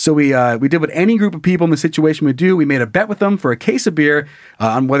it. So we did what any group of people in the situation would do. We made a bet with them for a case of beer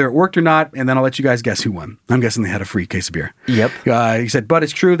on whether it worked or not, and then I'll let you guys guess who won. I'm guessing they had a free case of beer. Yep. He said, "But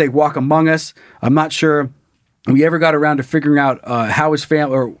it's true, they walk among us. I'm not sure we ever got around to figuring out how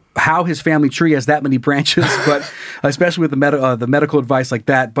his family tree has that many branches, but especially with the medical advice like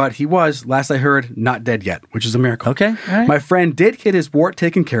that. But he was, last I heard, not dead yet, which is a miracle." Okay, all right. My friend did get his wart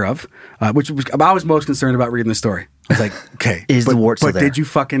taken care of, which was I was most concerned about reading the story. I was like, okay, the wart still there? But did you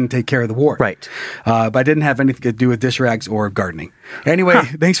fucking take care of the wart? Right. But I didn't have anything to do with dish rags or gardening. Anyway,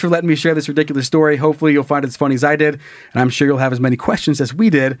 thanks for letting me share this ridiculous story. Hopefully you'll find it as funny as I did, and I'm sure you'll have as many questions as we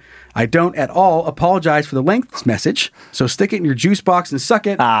did. I don't at all apologize for the length of this message, so stick it in your juice box and suck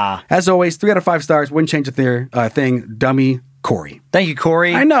it. As always, 3 out of 5 stars. Wouldn't change a thing. Dummy Corey. Thank you,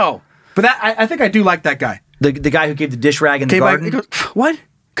 Corey. I know, but I think I do like that guy. The guy who gave the dish rag in the garden? He goes, "What?"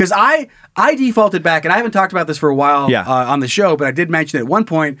 Because I defaulted back, and I haven't talked about this for a while on the show, but I did mention it at one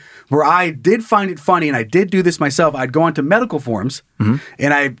point where I did find it funny, and I did do this myself. I'd go onto medical forums, and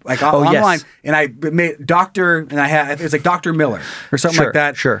I online, and I made doctor, and it was like Dr. Miller or something like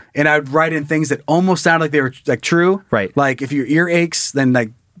that. Sure. And I would write in things that almost sounded like they were like true. Right. Like if your ear aches, then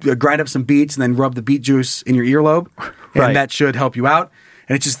like grind up some beets and then rub the beet juice in your earlobe, and that should help you out.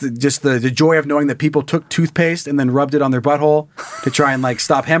 And it's just the joy of knowing that people took toothpaste and then rubbed it on their butthole to try and like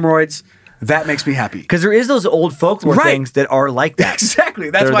stop hemorrhoids. That makes me happy. Because there is those old folklore things that are like that. Exactly.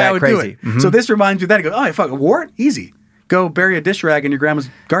 That's why I would do it. So this reminds you of that. You go, "Oh, fuck, a wart? Easy. go bury a dish rag in your grandma's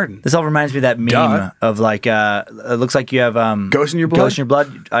garden. This all reminds me of that meme of like, it looks like you have ghost in your blood. Ghost in your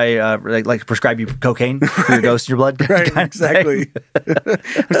blood. I like prescribe you cocaine for your ghost in your blood. Right, exactly.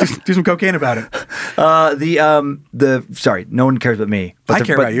 Let's do some cocaine about it. Sorry, no one cares but me. But I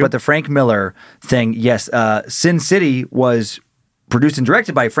care about you. But the Frank Miller thing, yes. Sin City was produced and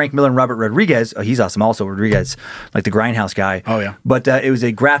directed by Frank Miller and Robert Rodriguez. Oh, he's awesome also, Rodriguez, like the Grindhouse guy. Oh, yeah. But it was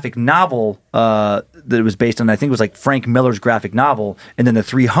a graphic novel that it was based on, I think it was like Frank Miller's graphic novel. And then the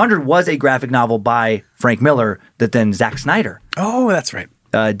 300 was a graphic novel by Frank Miller that then Zack Snyder Oh, that's right.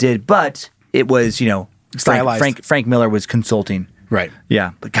 did. But it was, Stylized. Frank Miller was consulting. Right.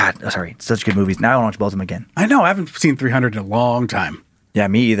 Yeah. But God, sorry, such good movies. Now I want to watch both of them again. I know. I haven't seen 300 in a long time. Yeah,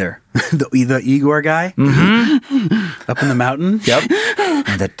 me either. the Igor guy up in the mountain. Yep.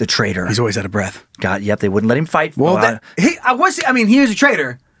 And the traitor. He's always out of breath. God, yep. They wouldn't let him fight. Well, he was a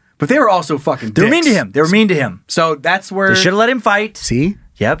traitor, but they were also fucking dicks. They were mean to him. So that's where They should have let him fight. See?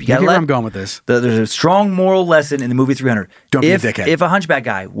 Yep. You gotta where I'm going with this. There's a strong moral lesson in the movie 300. Don't be a dickhead. If a hunchback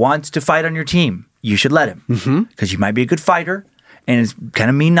guy wants to fight on your team, you should let him. Because you might be a good fighter, and it's kind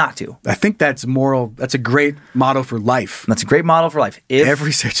of mean not to. I think that's moral. That's a great motto for life. That's a great model for life.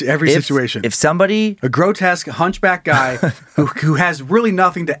 Every situation. If somebody... A grotesque hunchback guy who has really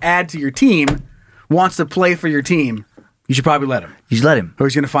nothing to add to your team wants to play for your team, you should probably let him. You should let him. Or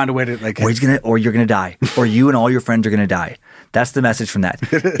he's going to find a way to Or you're going to die. Or you and all your friends are going to die. That's the message from that.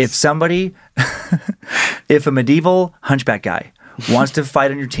 If a medieval hunchback guy wants to fight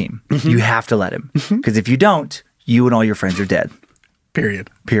on your team, you have to let him. Because if you don't, you and all your friends are dead. Period.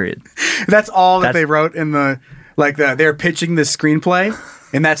 That's all that they wrote in they're pitching this screenplay,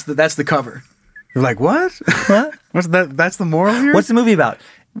 and that's the cover. They're like, what? What's that? That's the moral here? What's the movie about?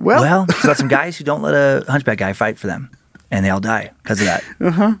 Well, it's about some guys who don't let a hunchback guy fight for them, and they all die because of that.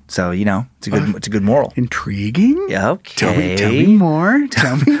 So it's a good moral. Intriguing. Yeah. Okay. Tell me more.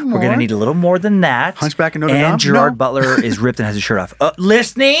 We're gonna need a little more than that. Hunchback in Notre Dame. And Gerard Butler is ripped and has his shirt off.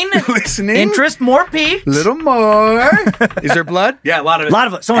 Listening. Interest. More peeps. Little more. Is there blood? Yeah, a lot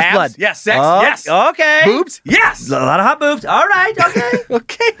of it. So much Abs? blood. Yes. Sex. Yes. Okay. Boobs. Yes. A lot of hot boobs. All right. Okay.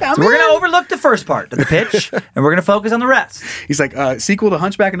 Okay. So we're gonna overlook the first part of the pitch, and we're gonna focus on the rest. He's like, sequel to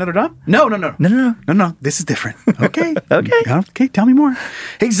Hunchback in Notre Dame? No. This is different. Okay. Okay. Tell me more.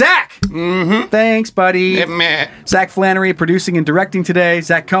 Hey, Zach. Thanks, buddy. Zach Flannery producing and directing today.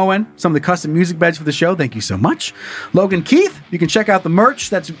 Zach Cohen, some of the custom music beds for the show. Thank you so much. Logan Keith, you can check out the merch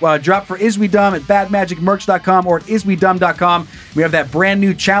that's dropped for Is We Dumb at badmagicmerch.com or at iswedumb.com. We have that brand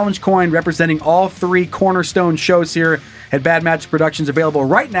new challenge coin representing all 3 cornerstone shows here at Bad Magic Productions, available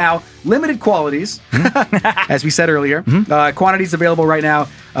right now. Limited qualities, as we said earlier. Quantities available right now.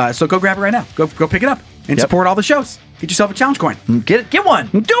 So go grab it right now. Go pick it up and support all the shows. Get yourself a challenge coin. Get one.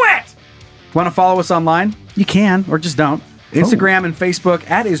 Do it! Want to follow us online? You can, or just don't. Instagram and Facebook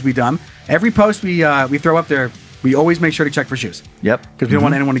at Is We Dumb. Every post we throw up there, we always make sure to check for shoes. Yep. Because we don't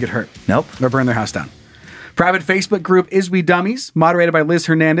want anyone to get hurt. Nope. Or burn their house down. Private Facebook group Is We Dummies, moderated by Liz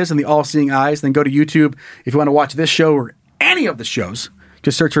Hernandez and the All Seeing Eyes. Then go to YouTube if you want to watch this show or any of the shows.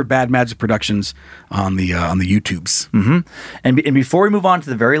 Just search for Bad Magic Productions on the YouTubes. And before we move on to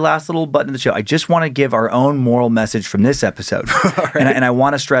the very last little button of the show, I just want to give our own moral message from this episode. Right. And I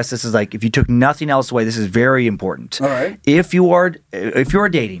want to stress this is like, if you took nothing else away, this is very important. All right. If you are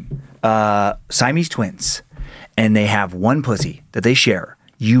dating Siamese twins and they have one pussy that they share,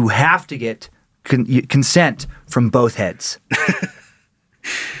 you have to get consent from both heads.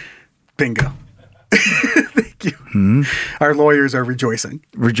 Bingo. Thank you. Our lawyers are rejoicing.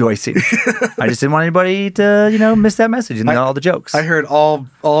 I just didn't want anybody to, miss that message and all the jokes. I heard all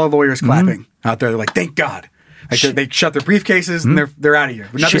lawyers clapping out there. They're like, thank God. Like they shut their briefcases and they're out of here.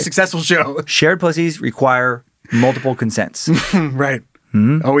 Another successful show. Shared pussies require multiple consents. Right.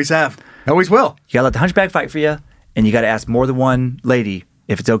 Always have. Always will. You gotta let the hunchback fight for you, and you gotta ask more than one lady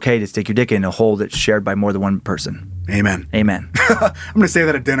if it's okay to stick your dick in a hole that's shared by more than one person. Amen. I'm going to say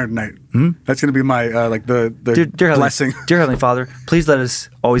that at dinner tonight. That's going to be my, dear blessing. Dear Heavenly Father, please let us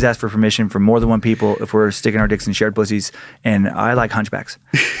always ask for permission from more than one people if we're sticking our dicks in shared pussies. And I like hunchbacks.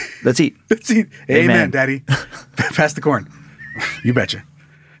 Let's eat. Let's eat. Amen, Daddy. Pass the corn. You betcha.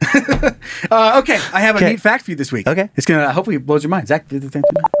 Okay, I have a neat fact for you this week. Okay. It's going to hopefully blows your mind. Zach,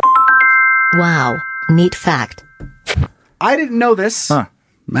 wow. Neat fact. I didn't know this.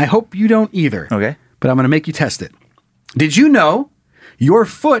 I hope you don't either. Okay. But I'm going to make you test it. Did you know your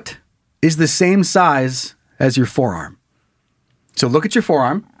foot is the same size as your forearm? So look at your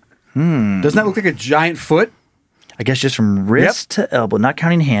forearm. Doesn't that look like a giant foot? I guess just from wrist to elbow, not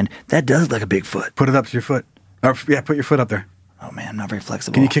counting hand, that does look like a big foot. Put it up to your foot. Or, put your foot up there. Oh, man, I'm not very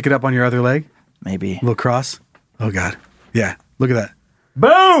flexible. Can you kick it up on your other leg? Maybe. A little cross? Oh, God. Yeah, look at that.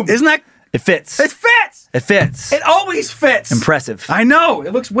 Boom! Isn't that? It fits. It fits. It fits. It always fits. Impressive. I know.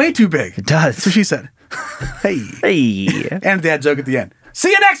 It looks way too big. It does. That's what she said. Hey. Hey. And dad joke at the end.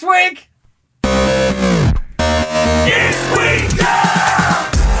 See you next week. This week.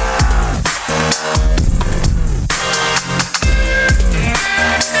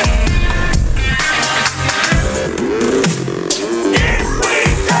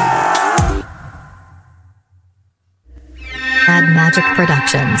 Bad Magic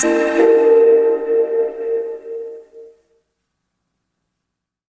Productions.